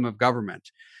this system of government.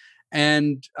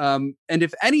 And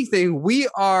if anything, we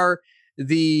are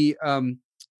the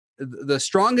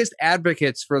strongest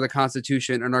advocates for the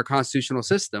Constitution and our constitutional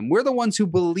system. We're the ones who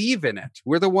believe in it.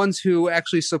 We're the ones who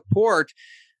actually support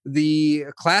the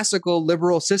classical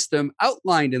liberal system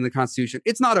outlined in the Constitution.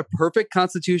 It's not a perfect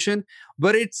Constitution,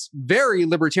 but it's very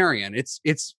libertarian.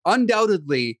 It's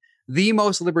undoubtedly the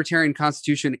most libertarian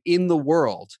constitution in the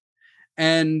world.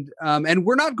 And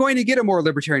we're not going to get a more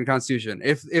libertarian constitution.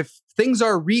 If things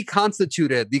are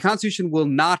reconstituted, the constitution will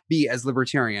not be as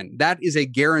libertarian. That is a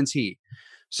guarantee.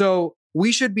 So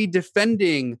we should be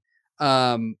defending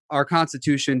our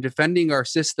constitution, defending our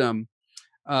system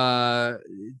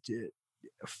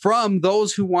from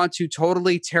those who want to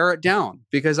totally tear it down.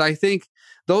 Because I think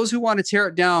those who want to tear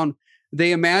it down,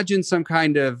 they imagine some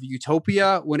kind of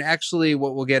utopia when actually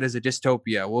what we'll get is a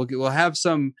dystopia. We'll have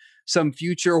some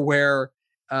future where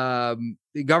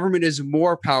the government is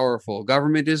more powerful,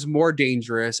 government is more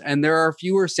dangerous, and there are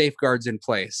fewer safeguards in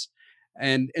place.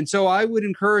 And so I would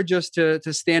encourage us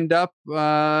to stand up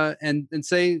and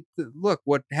say, look,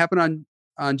 what happened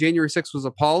on January 6th was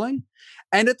appalling.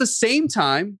 And at the same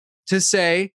time, to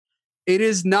say it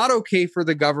is not okay for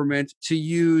the government to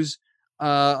use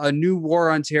a new war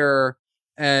on terror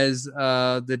as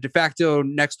the de facto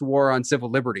next war on civil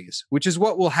liberties, which is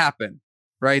what will happen,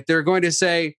 right? They're going to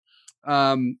say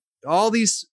all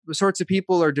these sorts of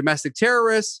people are domestic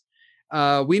terrorists.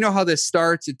 We know how this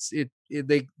starts.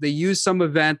 They use some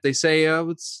event. They say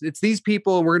it's these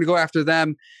people, and we're going to go after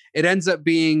them. It ends up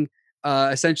being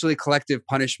essentially collective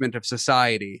punishment of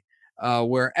society,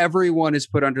 where everyone is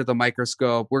put under the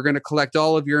microscope. We're going to collect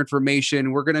all of your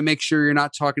information. We're going to make sure you're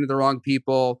not talking to the wrong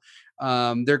people.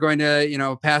 They're going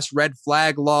to, pass red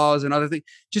flag laws and other things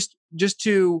just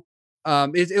to,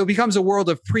 it becomes a world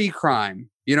of pre-crime.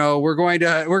 We're going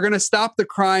to stop the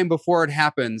crime before it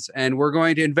happens, and we're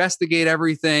going to investigate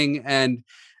everything, and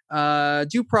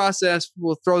due process,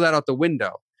 we'll throw that out the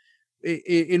window.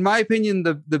 In my opinion,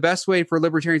 the best way for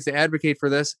libertarians to advocate for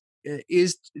this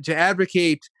is to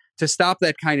advocate to stop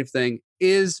that kind of thing,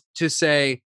 is to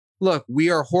say, look,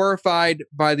 we are horrified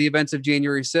by the events of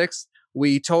January 6th.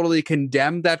 We totally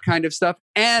condemn that kind of stuff.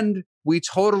 And we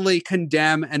totally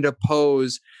condemn and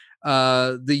oppose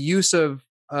the use of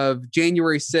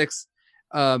January 6th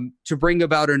to bring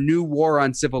about a new war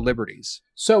on civil liberties.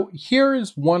 So here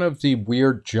is one of the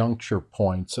weird juncture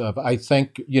points of, I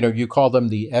think, you call them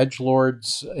the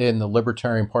edgelords in the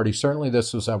Libertarian Party. Certainly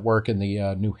this was at work in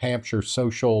the New Hampshire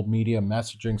social media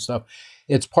messaging stuff.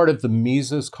 It's part of the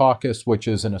Mises Caucus, which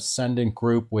is an ascendant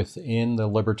group within the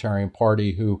Libertarian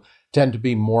Party who tend to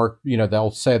be more, they'll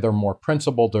say they're more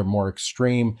principled, they're more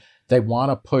extreme. They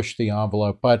want to push the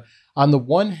envelope. But on the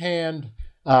one hand,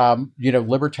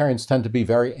 libertarians tend to be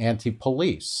very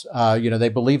anti-police. They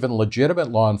believe in legitimate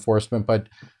law enforcement, but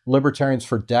libertarians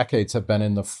for decades have been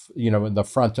in the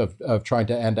front of trying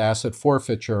to end asset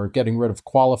forfeiture, or getting rid of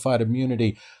qualified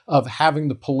immunity, of having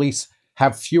the police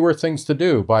have fewer things to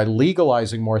do by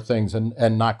legalizing more things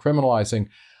and not criminalizing.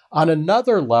 On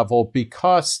another level,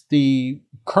 because the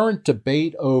current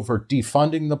debate over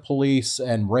defunding the police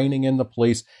and reining in the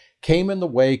police came in the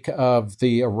wake of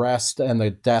the arrest and the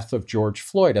death of George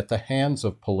Floyd at the hands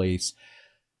of police,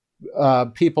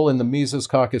 people in the Mises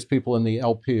Caucus, people in the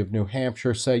LP of New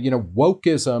Hampshire say,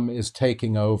 wokeism is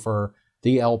taking over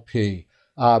the LP.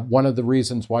 One of the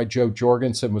reasons why Jo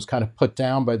Jorgensen was kind of put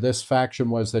down by this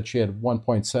faction was that she had at one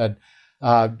point said,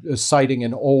 citing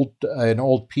an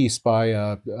old piece by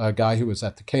a guy who was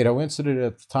at the Cato Institute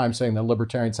at the time, saying that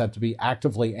libertarians had to be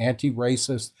actively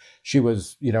anti-racist. She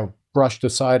was, brushed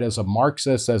aside as a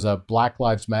Marxist, as a Black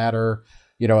Lives Matter,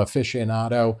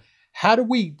 aficionado.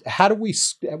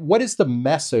 What is the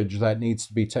message that needs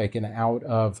to be taken out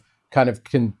of kind of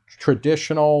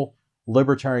traditional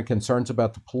libertarian concerns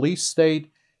about the police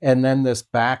state and then this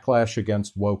backlash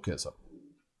against wokeism?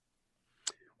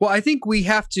 Well, I think we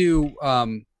have to,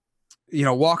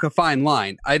 walk a fine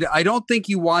line. I don't think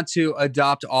you want to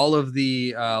adopt all of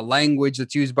the language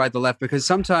that's used by the left, because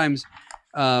sometimes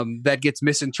that gets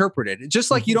misinterpreted.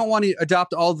 Just like you don't want to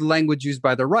adopt all the language used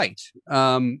by the right.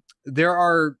 There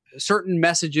are certain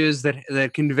messages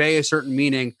that convey a certain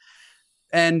meaning.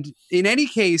 And in any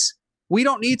case, we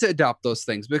don't need to adopt those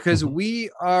things, because we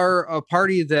are a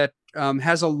party that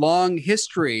has a long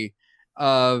history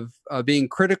of being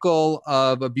critical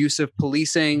of abusive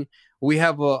policing. We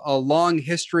have a long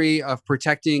history of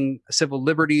protecting civil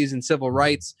liberties and civil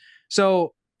rights.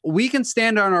 So we can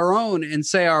stand on our own and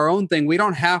say our own thing. We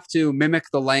don't have to mimic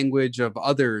the language of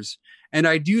others. And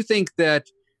I do think that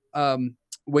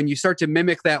when you start to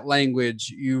mimic that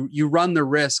language, you run the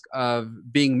risk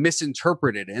of being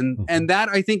misinterpreted. And that,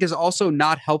 I think, is also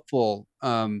not helpful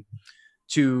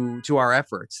to our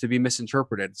efforts to be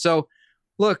misinterpreted. So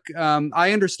look,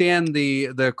 I understand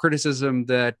the criticism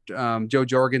that Jo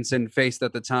Jorgensen faced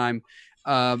at the time.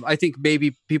 I think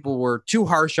maybe people were too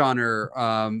harsh on her,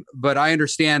 but I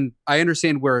understand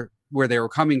where they were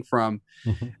coming from.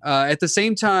 At the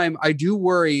same time, I do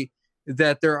worry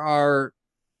that there are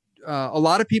a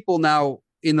lot of people now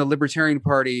in the Libertarian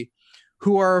Party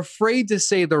who are afraid to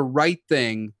say the right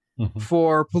thing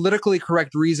for politically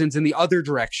correct reasons in the other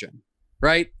direction,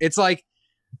 right? It's like,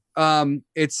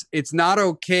 it's not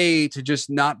okay to just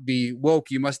not be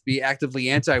woke. You must be actively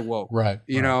anti-woke, right?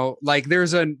 You know, like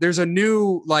there's a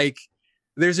new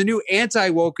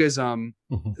anti-wokeism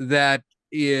that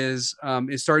is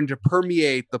starting to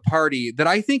permeate the party that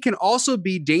I think can also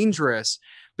be dangerous,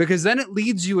 because then it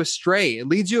leads you astray. It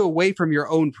leads you away from your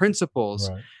own principles.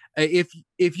 Right.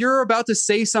 If you're about to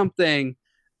say something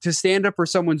to stand up for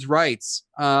someone's rights,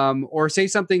 or say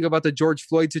something about the George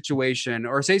Floyd situation,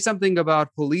 or say something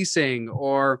about policing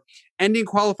or ending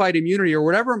qualified immunity, or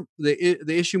whatever the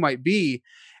issue might be,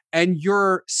 and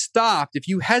you're stopped, if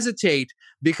you hesitate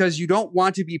because you don't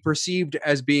want to be perceived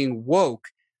as being woke,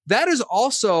 that is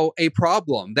also a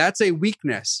problem. That's a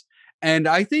weakness. And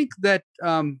I think that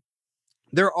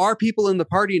there are people in the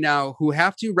party now who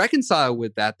have to reconcile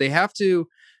with that. They have to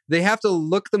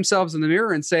look themselves in the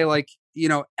mirror and say, like, you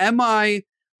know, am I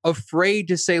afraid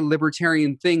to say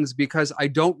libertarian things because I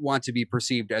don't want to be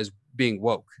perceived as being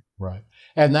woke? Right.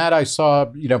 And that I saw,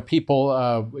 you know,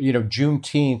 people, you know,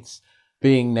 Juneteenth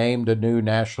being named a new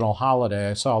national holiday.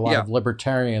 I saw a lot of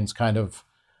libertarians kind of,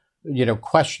 you know,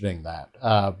 questioning that,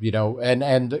 you know,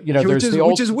 and you know,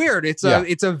 which is weird. It's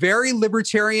a very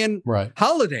libertarian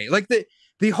holiday. Like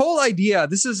the whole idea,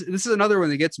 this is another one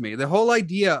that gets me. The whole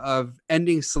idea of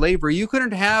ending slavery, you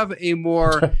couldn't have a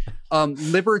more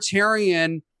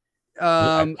libertarian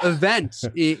event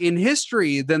in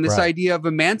history than this idea of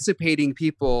emancipating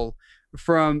people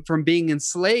from being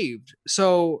enslaved.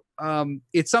 So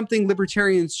it's something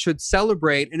libertarians should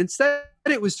celebrate. And instead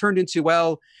it was turned into,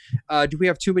 well, do we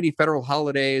have too many federal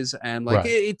holidays? And like,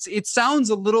 it sounds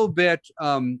a little bit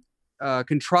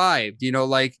contrived, you know,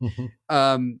 like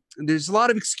there's a lot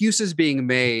of excuses being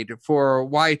made for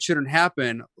why it shouldn't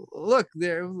happen. Look,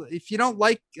 if you don't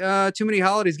like too many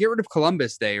holidays, get rid of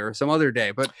Columbus Day or some other day.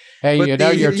 But hey, you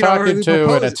know, you're talking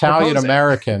to an Italian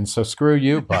American, so screw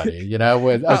you, buddy. You know,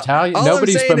 with Italian,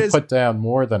 nobody's been put down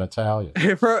more than Italian.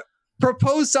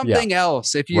 Propose something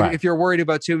else if you're worried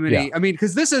about too many. I mean,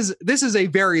 because this is a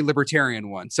very libertarian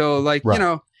one. So like, you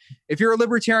know, if you're a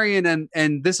libertarian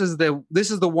and this is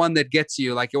the one that gets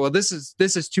you, like, well, this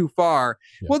is too far.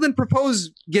 Well, then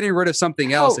propose getting rid of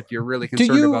something else if you're really concerned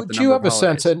about the number. Do you have of a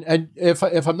sense? And if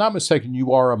I'm not mistaken,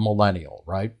 you are a millennial,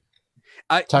 right?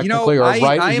 Technically,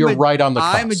 you're right on the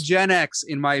cusp. I'm a Gen X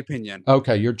in my opinion.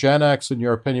 Okay, you're Gen X in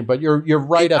your opinion, but you're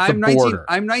right at the border.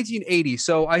 I'm 1980,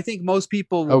 so I think most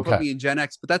people will put me in Gen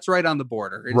X, but that's right on the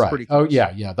border. It's pretty close. Oh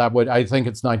yeah. That would, I think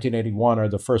it's 1981 or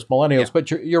the first millennials, but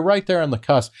you're right there on the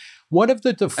cusp. One of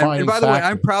the defining and by the way,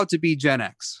 I'm proud to be Gen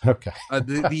X. Okay,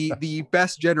 the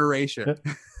best generation.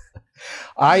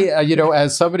 I, you know,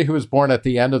 as somebody who was born at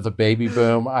the end of the baby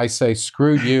boom, I say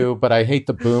screw you, but I hate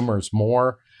the boomers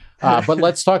more. But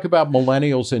let's talk about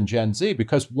millennials and Gen Z,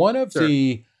 because one of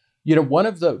the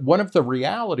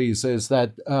realities is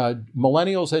that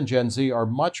millennials and Gen Z are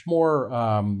much more,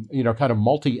 you know, kind of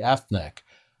multi-ethnic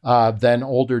than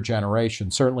older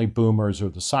generations. Certainly boomers or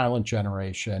the silent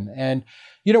generation. And,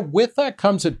 you know, with that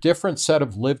comes a different set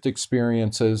of lived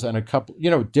experiences and a couple, you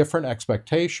know, different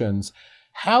expectations.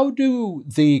 How do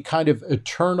the kind of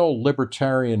eternal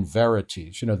libertarian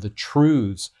verities, you know, the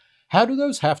truths, how do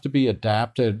those have to be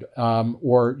adapted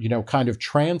or, you know, kind of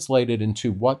translated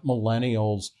into what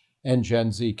millennials and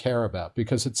Gen Z care about?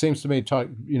 Because it seems to me,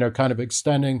 you know, kind of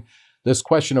extending this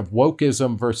question of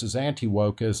wokeism versus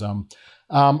anti-wokeism,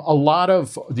 a lot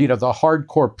of, you know, the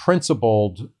hardcore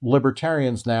principled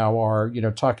libertarians now are, you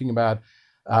know, talking about,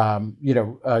 you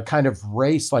know, kind of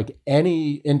race, like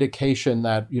any indication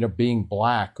that, you know, being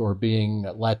Black or being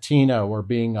Latino or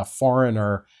being a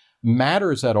foreigner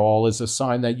matters at all is a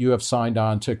sign that you have signed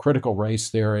on to critical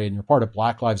race theory and you're part of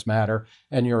Black Lives Matter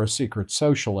and you're a secret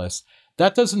socialist.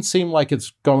 That doesn't seem like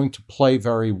it's going to play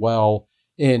very well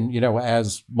in, you know,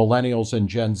 as millennials and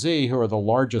Gen Z, who are the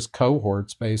largest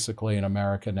cohorts basically in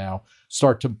America now,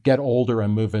 start to get older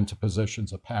and move into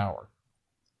positions of power.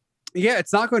 Yeah,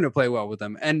 it's not going to play well with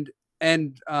them. And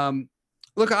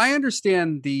look, I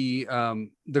understand the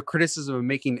criticism of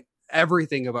making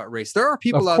everything about race. There are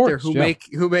people out there who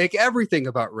make everything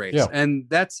about race, and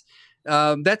that's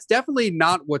definitely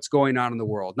not what's going on in the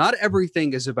world. Not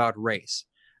everything is about race.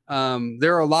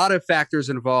 There are a lot of factors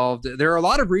involved. There are a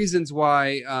lot of reasons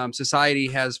why society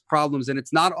has problems, and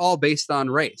it's not all based on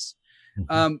race.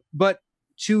 But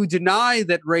to deny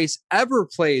that race ever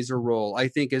plays a role, I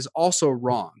think, is also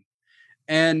wrong.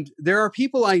 And there are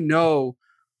people I know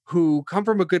who come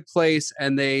from a good place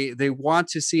and they want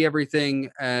to see everything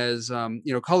as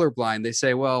colorblind. They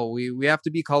say, well, we have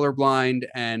to be colorblind,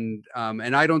 and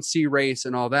I don't see race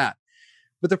and all that.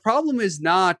 But the problem is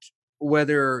not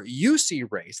whether you see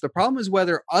race. The problem is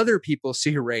whether other people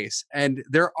see race. And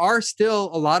there are still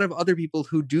a lot of other people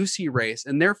who do see race,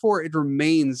 and therefore it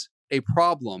remains a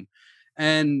problem.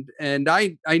 And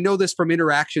I know this from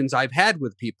interactions I've had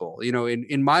with people,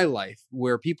 in my life,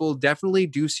 where people definitely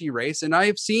do see race. And I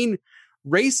have seen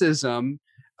racism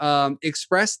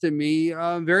expressed to me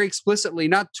very explicitly,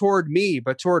 not toward me,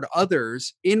 but toward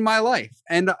others in my life.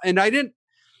 And I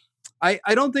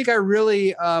don't think I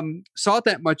really saw it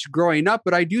that much growing up,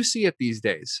 but I do see it these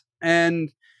days. And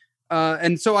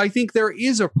so I think there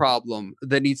is a problem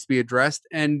that needs to be addressed.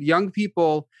 And young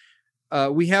people,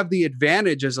 we have the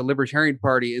advantage as a Libertarian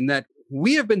Party in that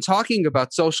we have been talking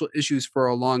about social issues for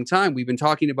a long time. We've been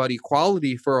talking about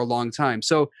equality for a long time.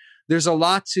 So there's a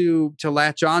lot to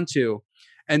latch onto.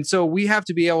 And so we have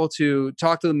to be able to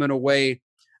talk to them in a way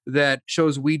that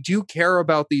shows we do care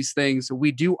about these things.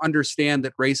 We do understand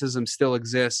that racism still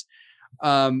exists,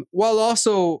 while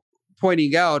also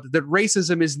pointing out that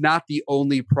racism is not the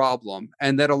only problem,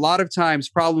 and that a lot of times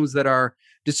problems that are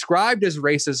described as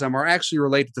racism are actually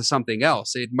related to something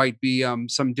else. It might be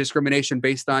some discrimination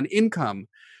based on income,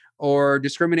 or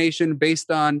discrimination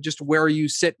based on just where you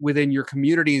sit within your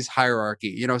community's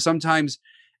hierarchy. Sometimes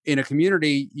in a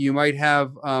community, you might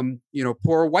have,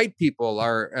 poor white people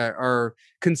are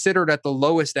considered at the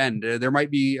lowest end. There might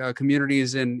be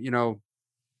communities in,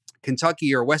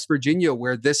 Kentucky or West Virginia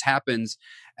where this happens,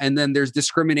 and then there's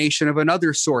discrimination of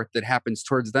another sort that happens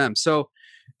towards them. So,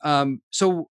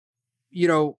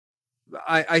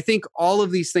 I think all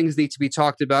of these things need to be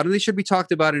talked about, and they should be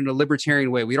talked about in a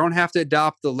libertarian way. We don't have to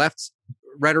adopt the left's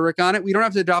rhetoric on it. We don't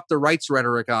have to adopt the right's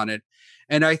rhetoric on it.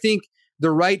 And I think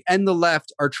the right and the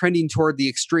left are trending toward the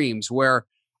extremes, where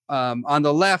on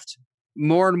the left,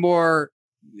 more and more,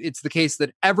 it's the case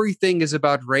that everything is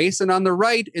about race. And on the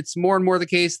right, it's more and more the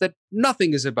case that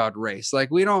nothing is about race. Like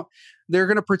they're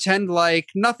going to pretend like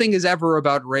nothing is ever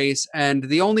about race. And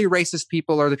the only racist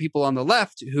people are the people on the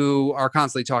left who are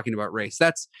constantly talking about race.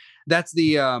 That's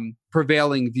the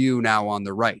prevailing view now on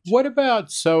the right. What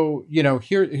about,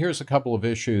 here's a couple of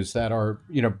issues that are,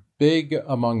 big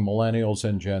among millennials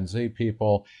and Gen Z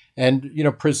people, and,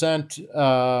 present,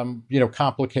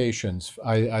 complications,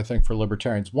 I think, for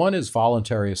libertarians. One is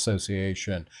voluntary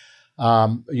association.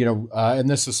 And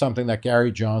this is something that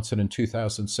Gary Johnson in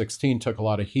 2016 took a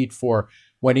lot of heat for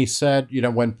when he said,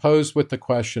 when posed with the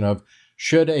question of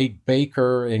should a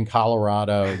baker in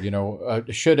Colorado,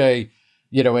 should a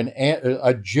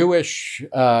Jewish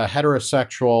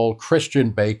heterosexual Christian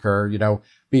baker,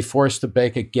 be forced to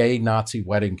bake a gay Nazi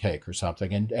wedding cake or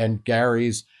something. And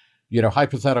Gary's,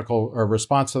 hypothetical or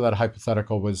response to that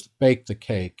hypothetical was bake the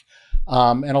cake.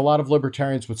 And a lot of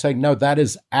libertarians would say, no,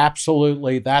 that's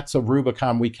a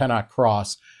Rubicon we cannot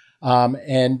cross.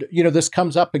 And this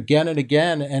comes up again and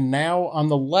again. And now on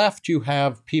the left, you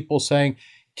have people saying,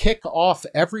 kick off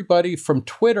everybody from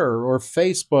Twitter or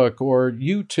Facebook or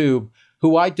YouTube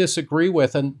who I disagree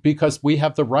with, and because we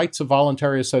have the rights of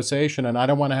voluntary association, and I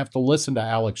don't want to have to listen to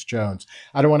Alex Jones.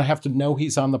 I don't want to have to know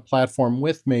he's on the platform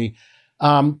with me.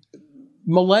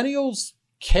 Millennials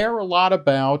care a lot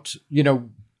about,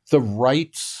 the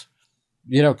rights,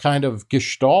 kind of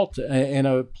gestalt in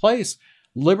a place.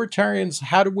 Libertarians,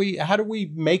 how do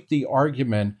we make the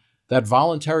argument that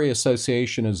voluntary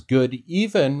association is good,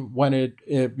 even when it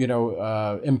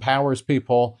empowers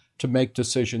people to make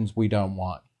decisions we don't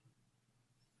want?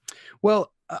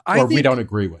 Well, I think we don't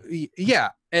agree with. Yeah.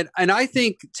 And I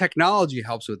think technology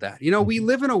helps with that. We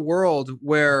live in a world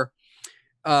where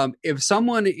if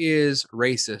someone is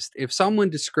racist, if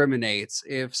someone discriminates,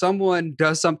 if someone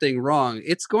does something wrong,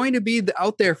 it's going to be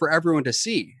out there for everyone to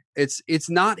see. It's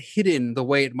not hidden the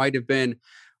way it might have been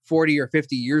 40 or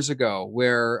 50 years ago,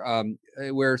 where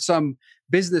some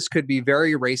business could be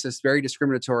very racist, very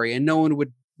discriminatory, and no one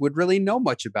would really know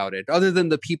much about it, other than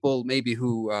the people maybe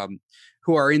who are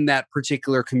in that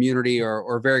particular community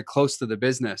or very close to the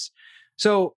business.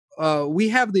 So we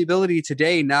have the ability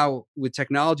today now with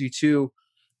technology to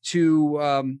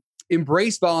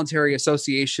embrace voluntary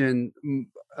association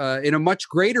in a much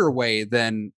greater way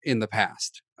than in the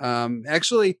past.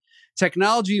 Actually,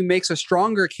 technology makes a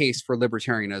stronger case for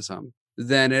libertarianism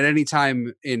than at any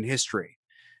time in history.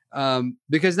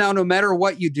 Because now, no matter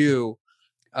what you do,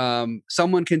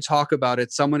 someone can talk about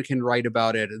it, someone can write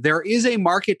about it. There is a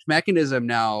market mechanism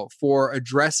now for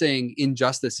addressing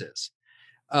injustices.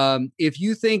 If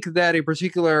you think that a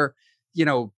particular,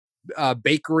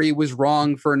 bakery was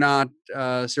wrong for not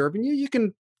serving you, you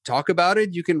can talk about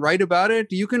it. You can write about it.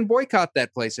 You can boycott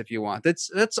that place if you want.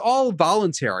 That's all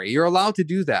voluntary. You're allowed to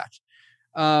do that.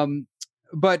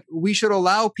 But we should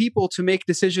allow people to make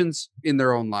decisions in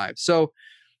their own lives. So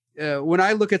when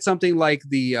I look at something like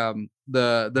the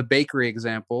bakery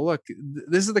example, look,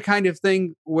 this is the kind of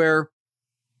thing where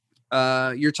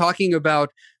you're talking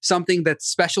about something that's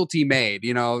specialty made.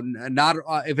 Not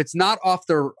if it's not off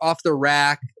the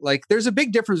rack. Like, there's a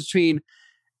big difference between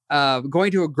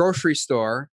going to a grocery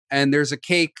store and there's a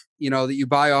cake, that you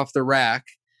buy off the rack,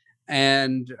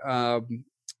 and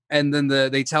then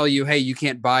they tell you, hey, you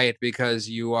can't buy it because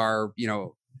you are,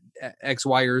 X,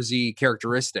 Y, or Z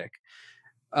characteristic,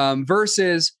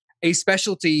 versus a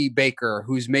specialty baker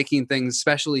who's making things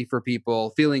specially for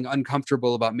people, feeling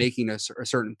uncomfortable about making a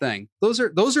certain thing. Those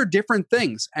are different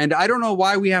things. And I don't know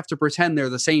why we have to pretend they're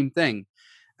the same thing,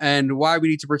 and why we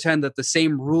need to pretend that the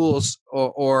same rules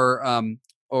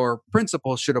or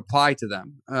principles should apply to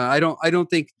them. I don't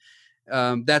think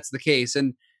that's the case.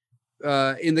 And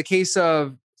in the case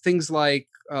of things like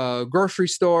grocery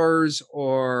stores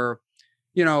or,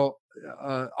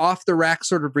 off the rack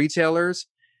sort of retailers,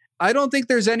 I don't think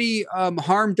there's any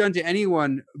harm done to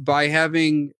anyone by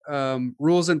having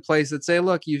rules in place that say,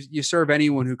 look, you serve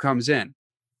anyone who comes in.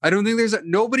 I don't think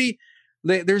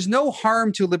there's no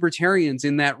harm to libertarians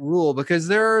in that rule, because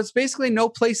there's basically no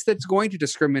place that's going to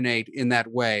discriminate in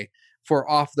that way for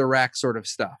off the rack sort of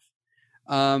stuff.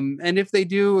 And if they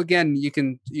do, again, you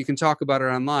can talk about it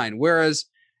online. Whereas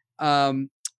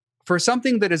for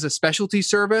something that is a specialty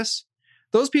service,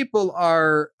 those people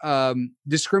are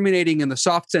discriminating in the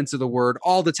soft sense of the word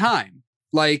all the time.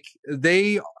 Like,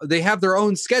 they have their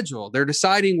own schedule. They're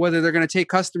deciding whether they're going to take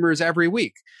customers every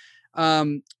week.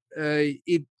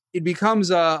 It becomes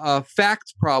a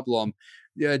fact problem.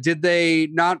 Did they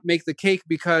not make the cake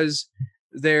because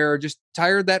they're just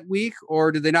tired that week,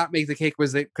 or did they not make the cake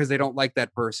because they don't like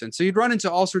that person? So you'd run into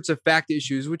all sorts of fact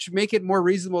issues, which make it more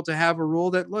reasonable to have a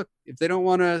rule that, look, if they don't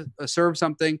want to serve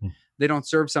something, they don't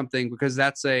serve something, because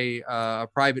that's a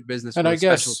private business. And I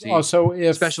guess also,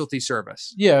 if specialty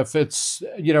service. Yeah, if it's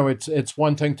it's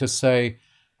one thing to say,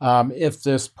 if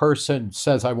this person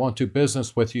says, I won't do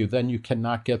business with you, then you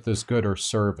cannot get this good or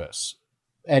service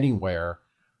anywhere,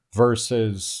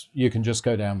 versus you can just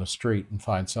go down the street and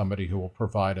find somebody who will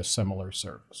provide a similar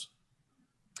service.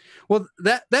 Well,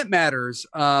 that matters.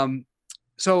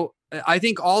 So I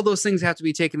think all those things have to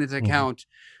be taken into account.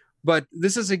 But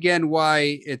this is, again,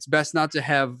 why it's best not to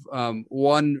have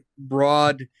one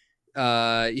broad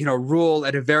rule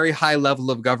at a very high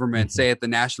level of government, say at the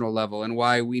national level, and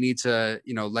why we need to,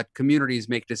 let communities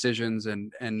make decisions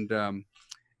and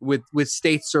with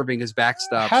states serving as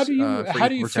backstops. How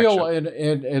do you feel? And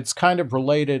it's kind of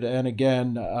related. And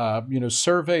again,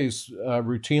 surveys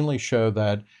routinely show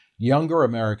that younger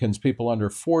Americans, people under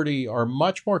 40, are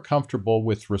much more comfortable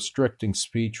with restricting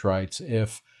speech rights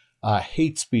if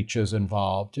hate speech is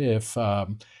involved. If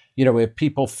if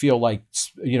people feel like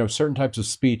certain types of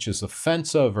speech is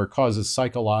offensive or causes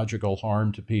psychological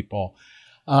harm to people,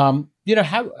 how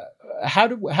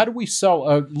do we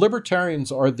sell?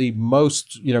 Libertarians are the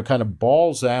most kind of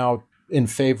balls out in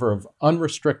favor of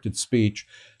unrestricted speech.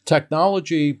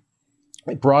 Technology,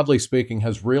 broadly speaking,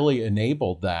 has really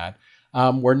enabled that.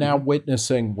 We're now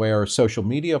witnessing where social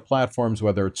media platforms,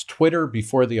 whether it's Twitter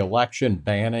before the election,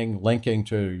 banning, linking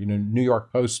to New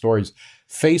York Post stories,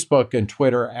 Facebook and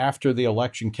Twitter after the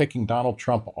election, kicking Donald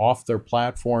Trump off their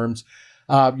platforms.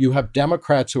 You have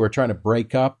Democrats who are trying to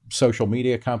break up social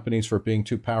media companies for being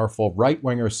too powerful.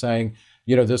 Right-wingers saying,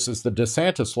 this is the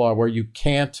DeSantis law where you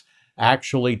can't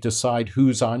actually decide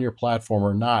who's on your platform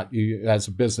or not. As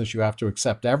a business, you have to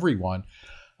accept everyone.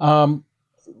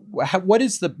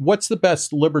 What's the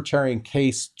best libertarian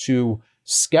case to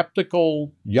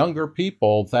skeptical younger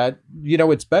people that,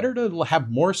 it's better to have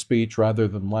more speech rather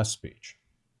than less speech?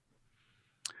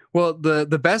 Well,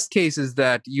 the best case is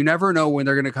that you never know when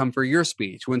they're going to come for your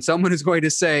speech. When someone is going to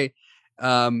say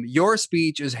your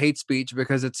speech is hate speech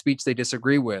because it's speech they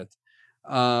disagree with,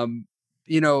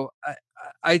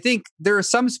 I think there is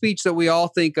some speech that we all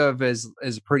think of as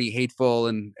pretty hateful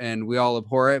and we all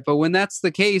abhor it. But when that's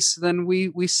the case, then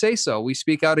we say so. We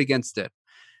speak out against it.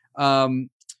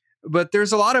 But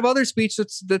there's a lot of other speech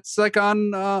that's like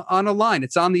on a line.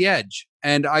 It's on the edge,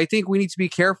 and I think we need to be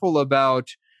careful about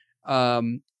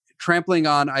trampling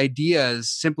on ideas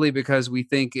simply because we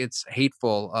think it's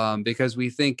hateful, because we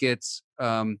think it's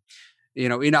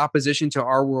in opposition to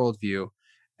our worldview.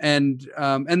 And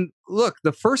look,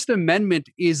 the First Amendment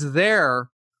is there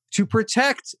to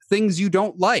protect things you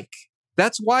don't like.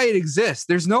 That's why it exists.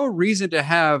 There's no reason to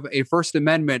have a First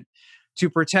Amendment to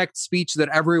protect speech that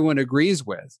everyone agrees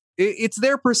with. It's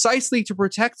there precisely to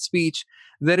protect speech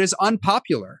that is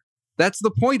unpopular. That's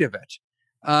the point of it.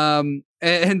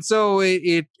 And so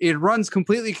it runs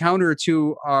completely counter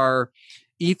to our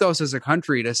ethos as a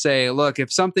country to say, look,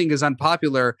 if something is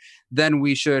unpopular, then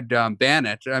we should ban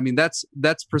it. I mean, that's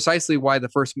precisely why the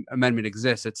First Amendment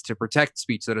exists. It's to protect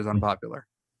speech that is unpopular.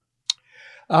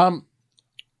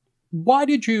 Why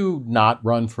did you not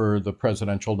run for the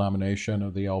presidential nomination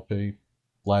of the LP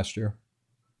last year?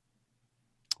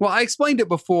 Well, I explained it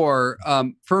before.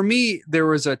 For me, there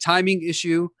was a timing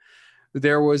issue.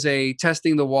 There was a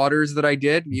testing the waters that I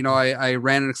did. You know, I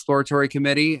ran an exploratory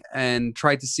committee and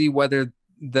tried to see whether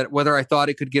I thought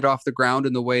it could get off the ground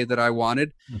in the way that I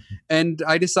wanted. Mm-hmm. And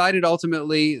I decided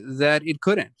ultimately that it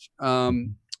couldn't.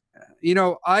 You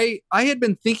know, I had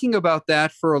been thinking about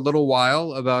that for a little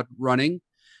while, about running.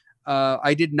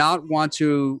 I did not want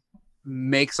to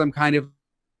make some kind of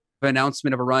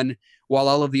announcement of a run while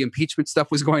all of the impeachment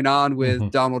stuff was going on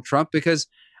with Donald Trump, because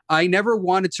I never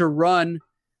wanted to run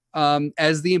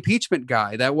as the impeachment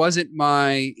guy. That wasn't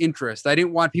my interest. I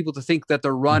didn't want people to think that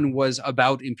the run was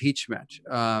about impeachment,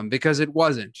 because it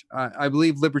wasn't. I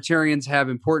believe libertarians have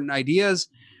important ideas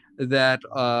that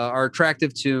are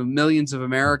attractive to millions of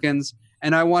Americans,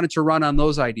 and I wanted to run on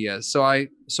those ideas. So I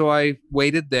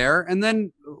waited there, and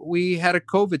then we had a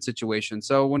COVID situation.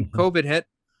 So when COVID hit,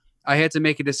 I had to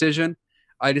make a decision.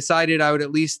 I decided I would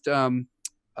at least,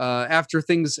 after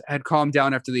things had calmed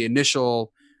down after the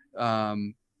initial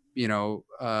outbreak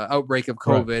of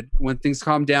COVID, right. When things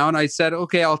calmed down, I said,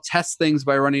 okay, I'll test things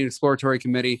by running an exploratory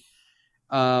committee.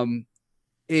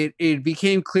 It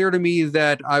became clear to me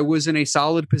that I was in a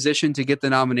solid position to get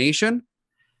the nomination.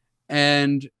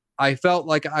 And I felt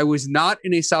like I was not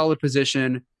in a solid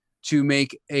position to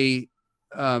make a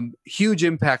huge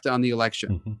impact on the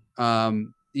election.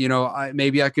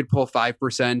 Maybe I could pull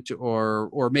 5%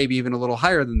 or maybe even a little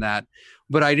higher than that.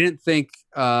 But I didn't think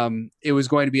it was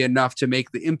going to be enough to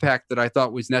make the impact that I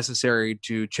thought was necessary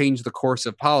to change the course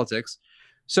of politics.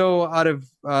 So out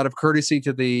of courtesy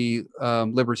to the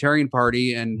Libertarian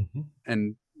Party and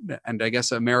I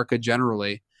guess America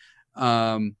generally,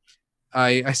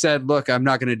 I said, look, I'm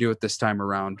not going to do it this time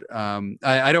around.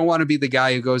 I don't want to be the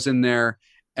guy who goes in there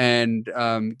and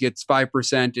gets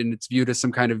 5% and it's viewed as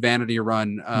some kind of vanity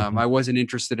run. I wasn't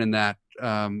interested in that.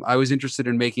 I was interested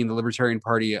in making the Libertarian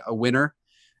Party a winner,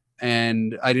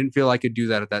 and I didn't feel I could do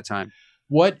that at that time.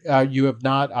 What you've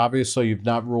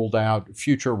not ruled out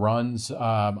future runs.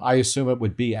 I assume it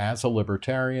would be as a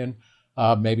libertarian,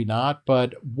 maybe not.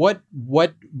 But what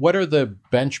are the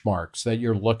benchmarks that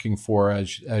you're looking for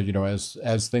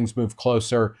as things move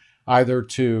closer, either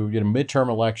to midterm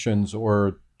elections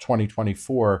or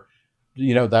 2024?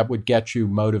 That would get you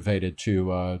motivated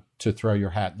to throw your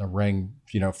hat in the ring,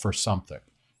 for something.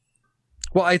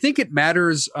 Well, I think it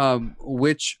matters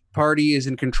which party is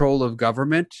in control of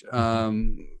government,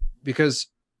 because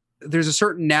there's a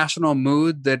certain national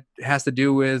mood that has to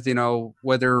do with,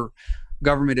 whether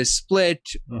government is split,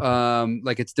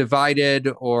 like it's divided,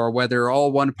 or whether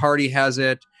all one party has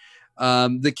it.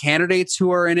 The candidates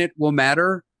who are in it will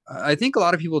matter. I think a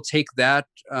lot of people take that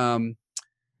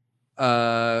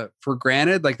for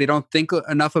granted. Like, they don't think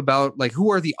enough about, like,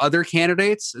 who are the other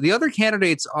candidates. The other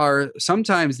candidates are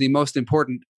sometimes the most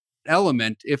important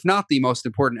element, if not the most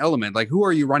important element. Like, who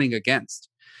are you running against?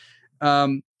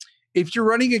 If you're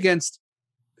running against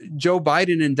Joe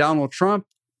Biden and Donald Trump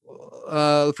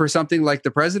for something like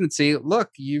the presidency, look,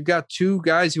 you've got two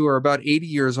guys who are about 80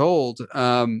 years old.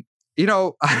 I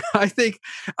think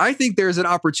there's an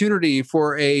opportunity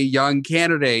for a young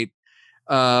candidate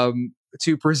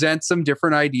to present some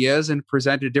different ideas and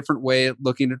present a different way of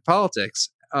looking at politics.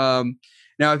 Now,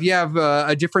 if you have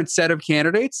a different set of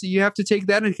candidates, you have to take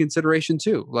that into consideration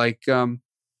too. Like, there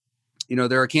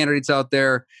are candidates out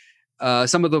there.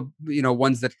 Some of the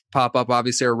ones that pop up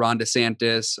obviously are Ron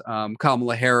DeSantis.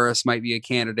 Kamala Harris might be a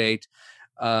candidate.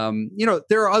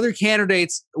 There are other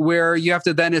candidates where you have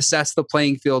to then assess the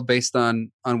playing field based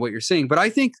on what you're seeing. But I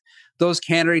think those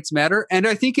candidates matter, and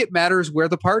I think it matters where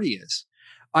the party is.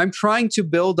 I'm trying to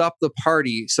build up the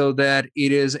party so that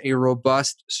it is a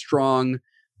robust, strong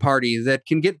party that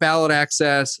can get ballot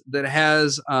access, that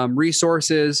has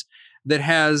resources, that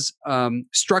has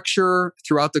structure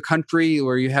throughout the country,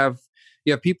 where you have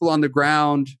people on the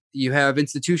ground, you have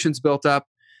institutions built up.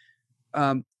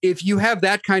 If you have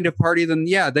that kind of party, then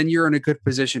you're in a good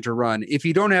position to run. If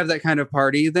you don't have that kind of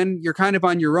party, then you're kind of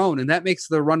on your own, and that makes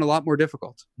the run a lot more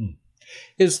difficult.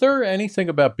 Is there anything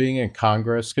about being in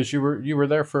Congress? Because you were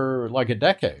there for like a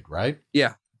decade, right?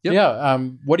 Yeah. Yep. Yeah.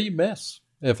 What do you miss,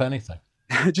 if anything?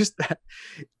 just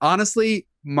honestly,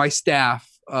 my staff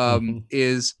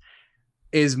is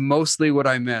mostly what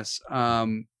I miss.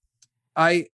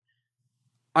 I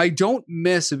don't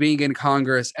miss being in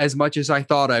Congress as much as I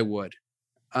thought I would.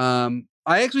 I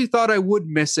actually thought I would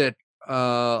miss it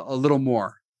a little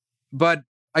more, but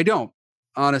I don't.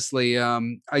 Honestly,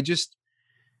 I just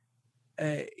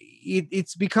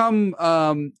it's become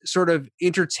sort of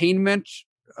entertainment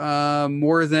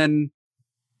more than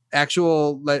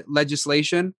actual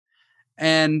legislation.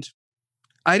 And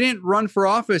I didn't run for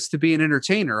office to be an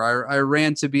entertainer. I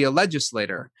ran to be a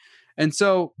legislator. And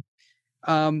so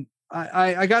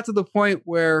I got to the point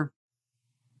where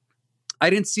I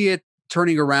didn't see it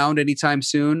turning around anytime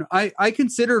soon. I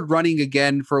considered running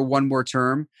again for one more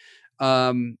term.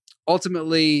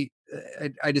 Ultimately,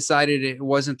 I decided it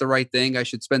wasn't the right thing. I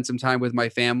should spend some time with my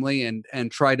family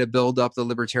and try to build up the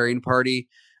Libertarian Party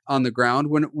on the ground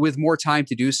with more time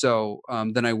to do so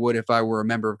than I would if I were a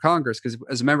member of Congress. Because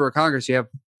as a member of Congress, you have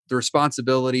the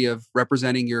responsibility of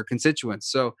representing your constituents.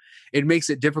 So it makes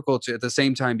it difficult to at the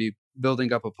same time be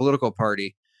building up a political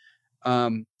party.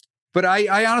 But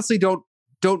I honestly don't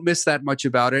miss that much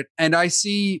about it. And I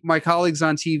see my colleagues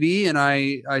on TV and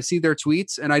I see their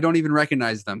tweets and I don't even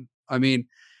recognize them. I mean,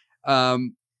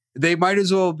 they might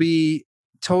as well be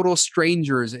total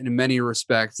strangers in many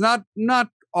respects. Not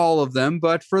all of them,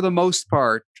 but for the most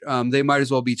part, they might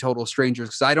as well be total strangers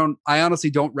because I honestly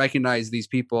don't recognize these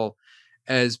people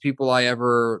as people I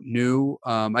ever knew.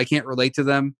 I can't relate to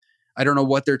them. I don't know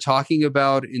what they're talking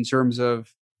about in terms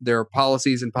of their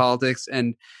policies and politics.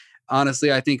 And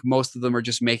honestly, I think most of them are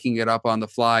just making it up on the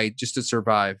fly just to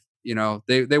survive. You know,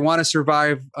 they want to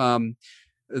survive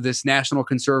this national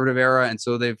conservative era, and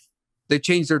so they've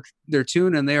changed their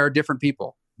tune, and they are different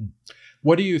people.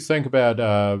 What do you think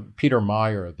about Peter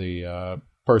Meyer, the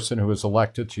person who was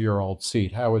elected to your old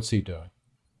seat? How is he doing?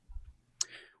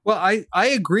 Well, I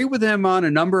agree with him on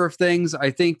a number of things.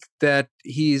 I think that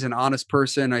he's an honest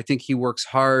person. I think he works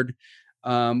hard.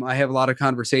 I have a lot of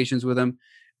conversations with him.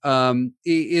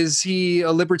 Is he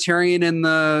a libertarian in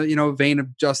the vein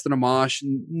of Justin Amash?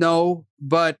 No,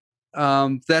 but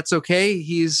that's okay.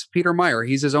 He's Peter Meyer.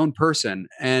 He's his own person,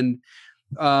 and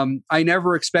I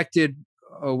never expected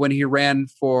when he ran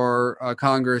for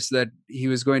Congress that he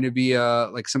was going to be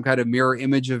like some kind of mirror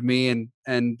image of me,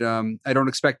 and I don't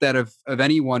expect that of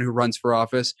anyone who runs for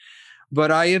office.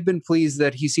 But I have been pleased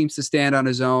that he seems to stand on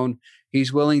his own.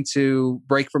 He's willing to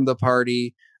break from the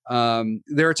party.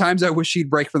 There are times I wish he'd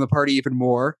break from the party even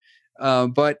more.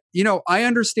 But I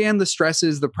understand the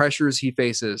stresses, the pressures he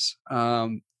faces.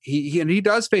 He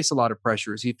does face a lot of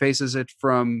pressures. He faces it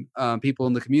from people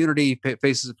in the community. He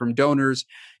faces it from donors.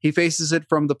 He faces it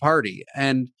from the party.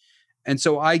 And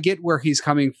so I get where he's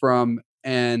coming from.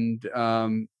 And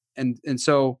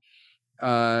so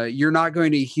you're not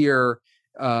going to hear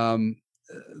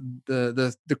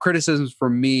the criticisms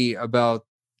from me about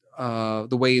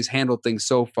the way he's handled things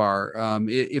so far.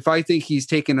 If I think he's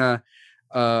taken a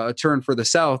turn for the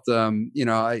South,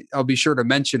 I'll be sure to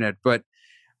mention it. But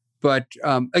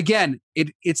again,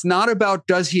 it's not about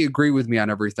does he agree with me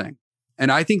on everything.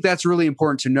 And I think that's really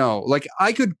important to know. Like,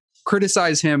 I could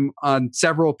criticize him on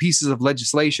several pieces of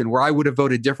legislation where I would have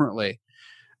voted differently.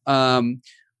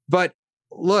 But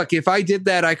look, if I did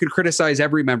that, I could criticize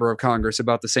every member of Congress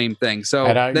about the same thing. So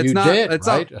that's not,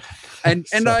 right?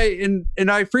 And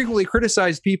I frequently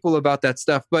criticize people about that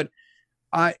stuff. But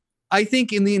I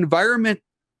think in the environment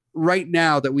right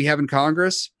now that we have in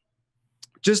Congress,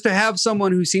 just to have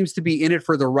someone who seems to be in it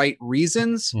for the right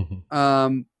reasons,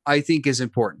 I think is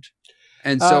important.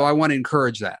 And so I want to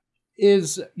encourage that.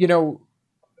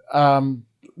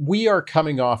 We are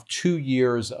coming off 2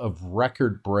 years of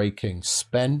record-breaking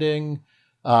spending,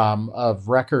 of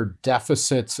record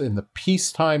deficits in the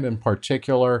peacetime in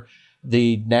particular.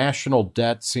 The national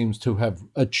debt seems to have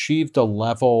achieved a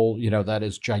level, that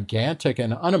is gigantic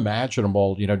and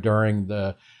unimaginable, during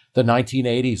the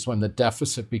 1980s when the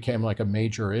deficit became like a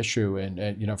major issue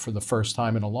and for the first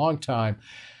time in a long time.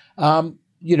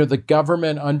 The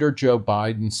government under Joe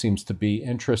Biden seems to be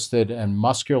interested and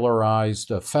muscularized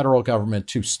the federal government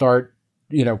to start,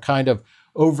 kind of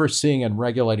overseeing and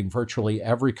regulating virtually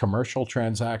every commercial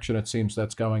transaction, it seems,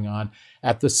 that's going on.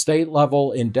 At the state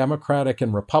level, in Democratic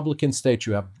and Republican states,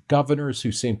 you have governors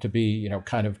who seem to be,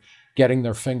 kind of getting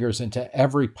their fingers into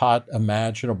every pot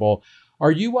imaginable.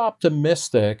 Are you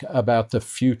optimistic about the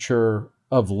future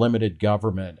of limited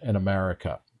government in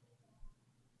America?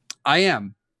 I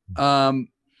am.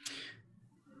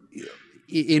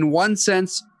 In one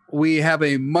sense, we have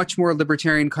a much more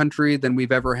libertarian country than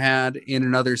we've ever had. In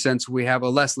another sense, we have a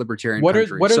less libertarian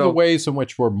country. What are the ways in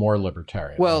which we're more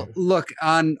libertarian? Well, look,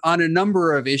 on a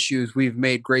number of issues, we've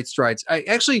made great strides.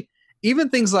 Even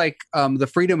things like the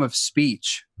freedom of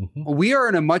speech, we are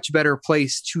in a much better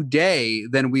place today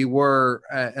than we were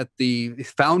at the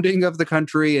founding of the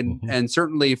country, and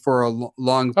certainly for a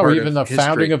long part even the history.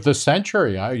 Founding of the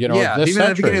century. Even at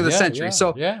the beginning of the century.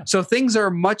 So things are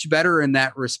much better in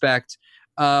that respect.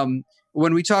 When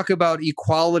we talk about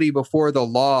equality before the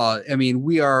law, I mean,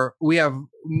 we have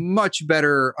much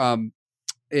better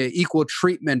equal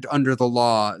treatment under the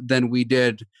law than we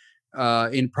did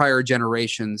in prior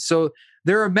generations. So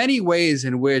there are many ways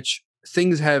in which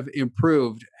things have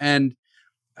improved, and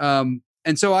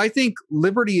so I think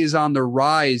liberty is on the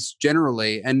rise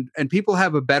generally, and people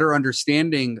have a better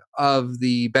understanding of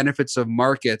the benefits of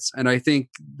markets. And I think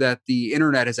that the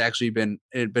internet has actually been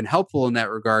helpful in that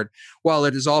regard, while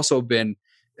it has also been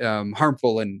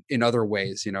harmful in other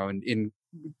ways, in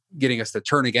getting us to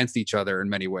turn against each other in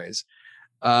many ways.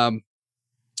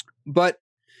 But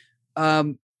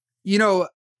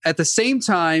at the same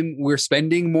time, we're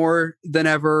spending more than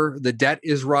ever. The debt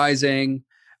is rising.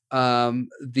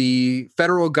 The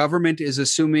federal government is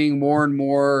assuming more and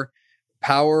more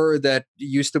power that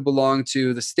used to belong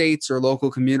to the states or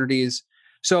local communities.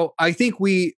 So I think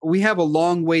we have a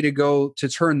long way to go to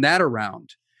turn that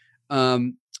around.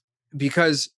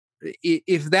 Because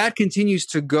if that continues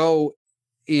to go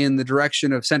in the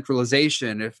direction of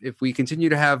centralization, if we continue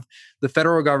to have the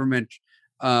federal government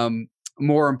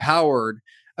more empowered,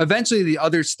 eventually the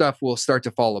other stuff will start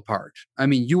to fall apart. I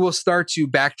mean, you will start to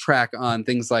backtrack on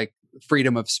things like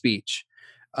freedom of speech.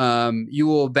 You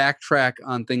will backtrack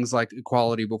on things like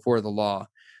equality before the law,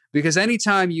 because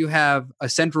anytime you have a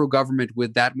central government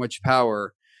with that much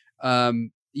power,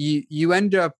 you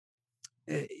end up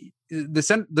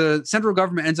the central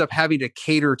government ends up having to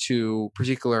cater to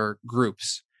particular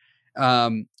groups.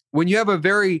 When you have a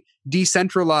very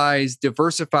decentralized,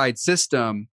 diversified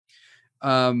system,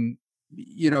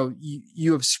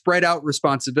 you have spread out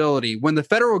responsibility. When the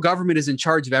federal government is in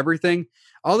charge of everything,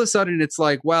 all of a sudden it's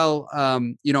like, well,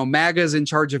 MAGA is in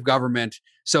charge of government,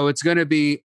 so it's going to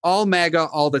be all MAGA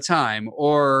all the time,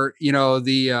 or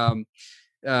the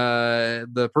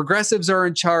progressives are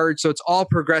in charge, so it's all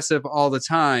progressive all the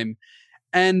time.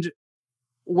 And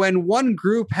when one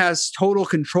group has total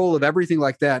control of everything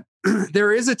like that,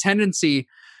 there is a tendency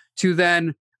to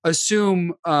then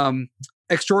assume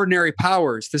extraordinary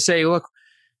powers, to say, look,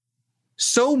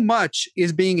 so much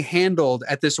is being handled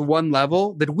at this one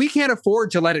level that we can't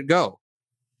afford to let it go.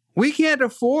 We can't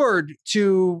afford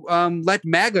to let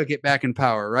MAGA get back in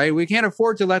power, right? We can't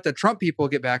afford to let the Trump people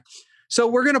get back. So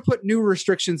we're going to put new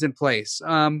restrictions in place.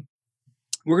 We're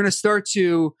going to start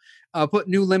to put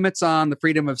new limits on the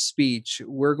freedom of speech.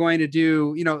 We're going to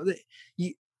do,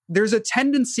 there's a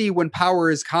tendency when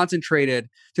power is concentrated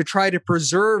to try to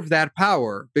preserve that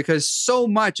power because so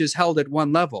much is held at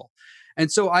one level.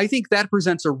 And so I think that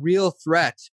presents a real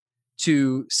threat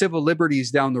to civil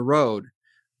liberties down the road.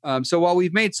 So while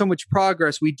we've made so much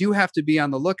progress, we do have to be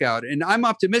on the lookout. And I'm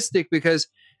optimistic because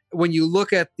when you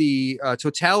look at the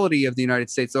totality of the United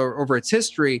States over its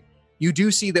history, you do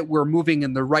see that we're moving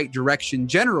in the right direction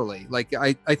generally. Like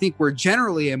I think we're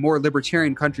generally a more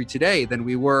libertarian country today than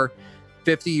we were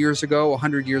 50 years ago,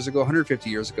 100 years ago, 150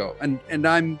 years ago. And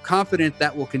I'm confident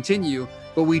that will continue,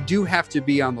 but we do have to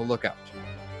be on the lookout.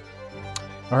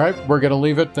 All right, we're going to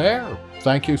leave it there.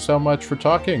 Thank you so much for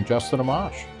talking, Justin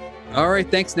Amash. All right,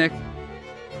 thanks, Nick.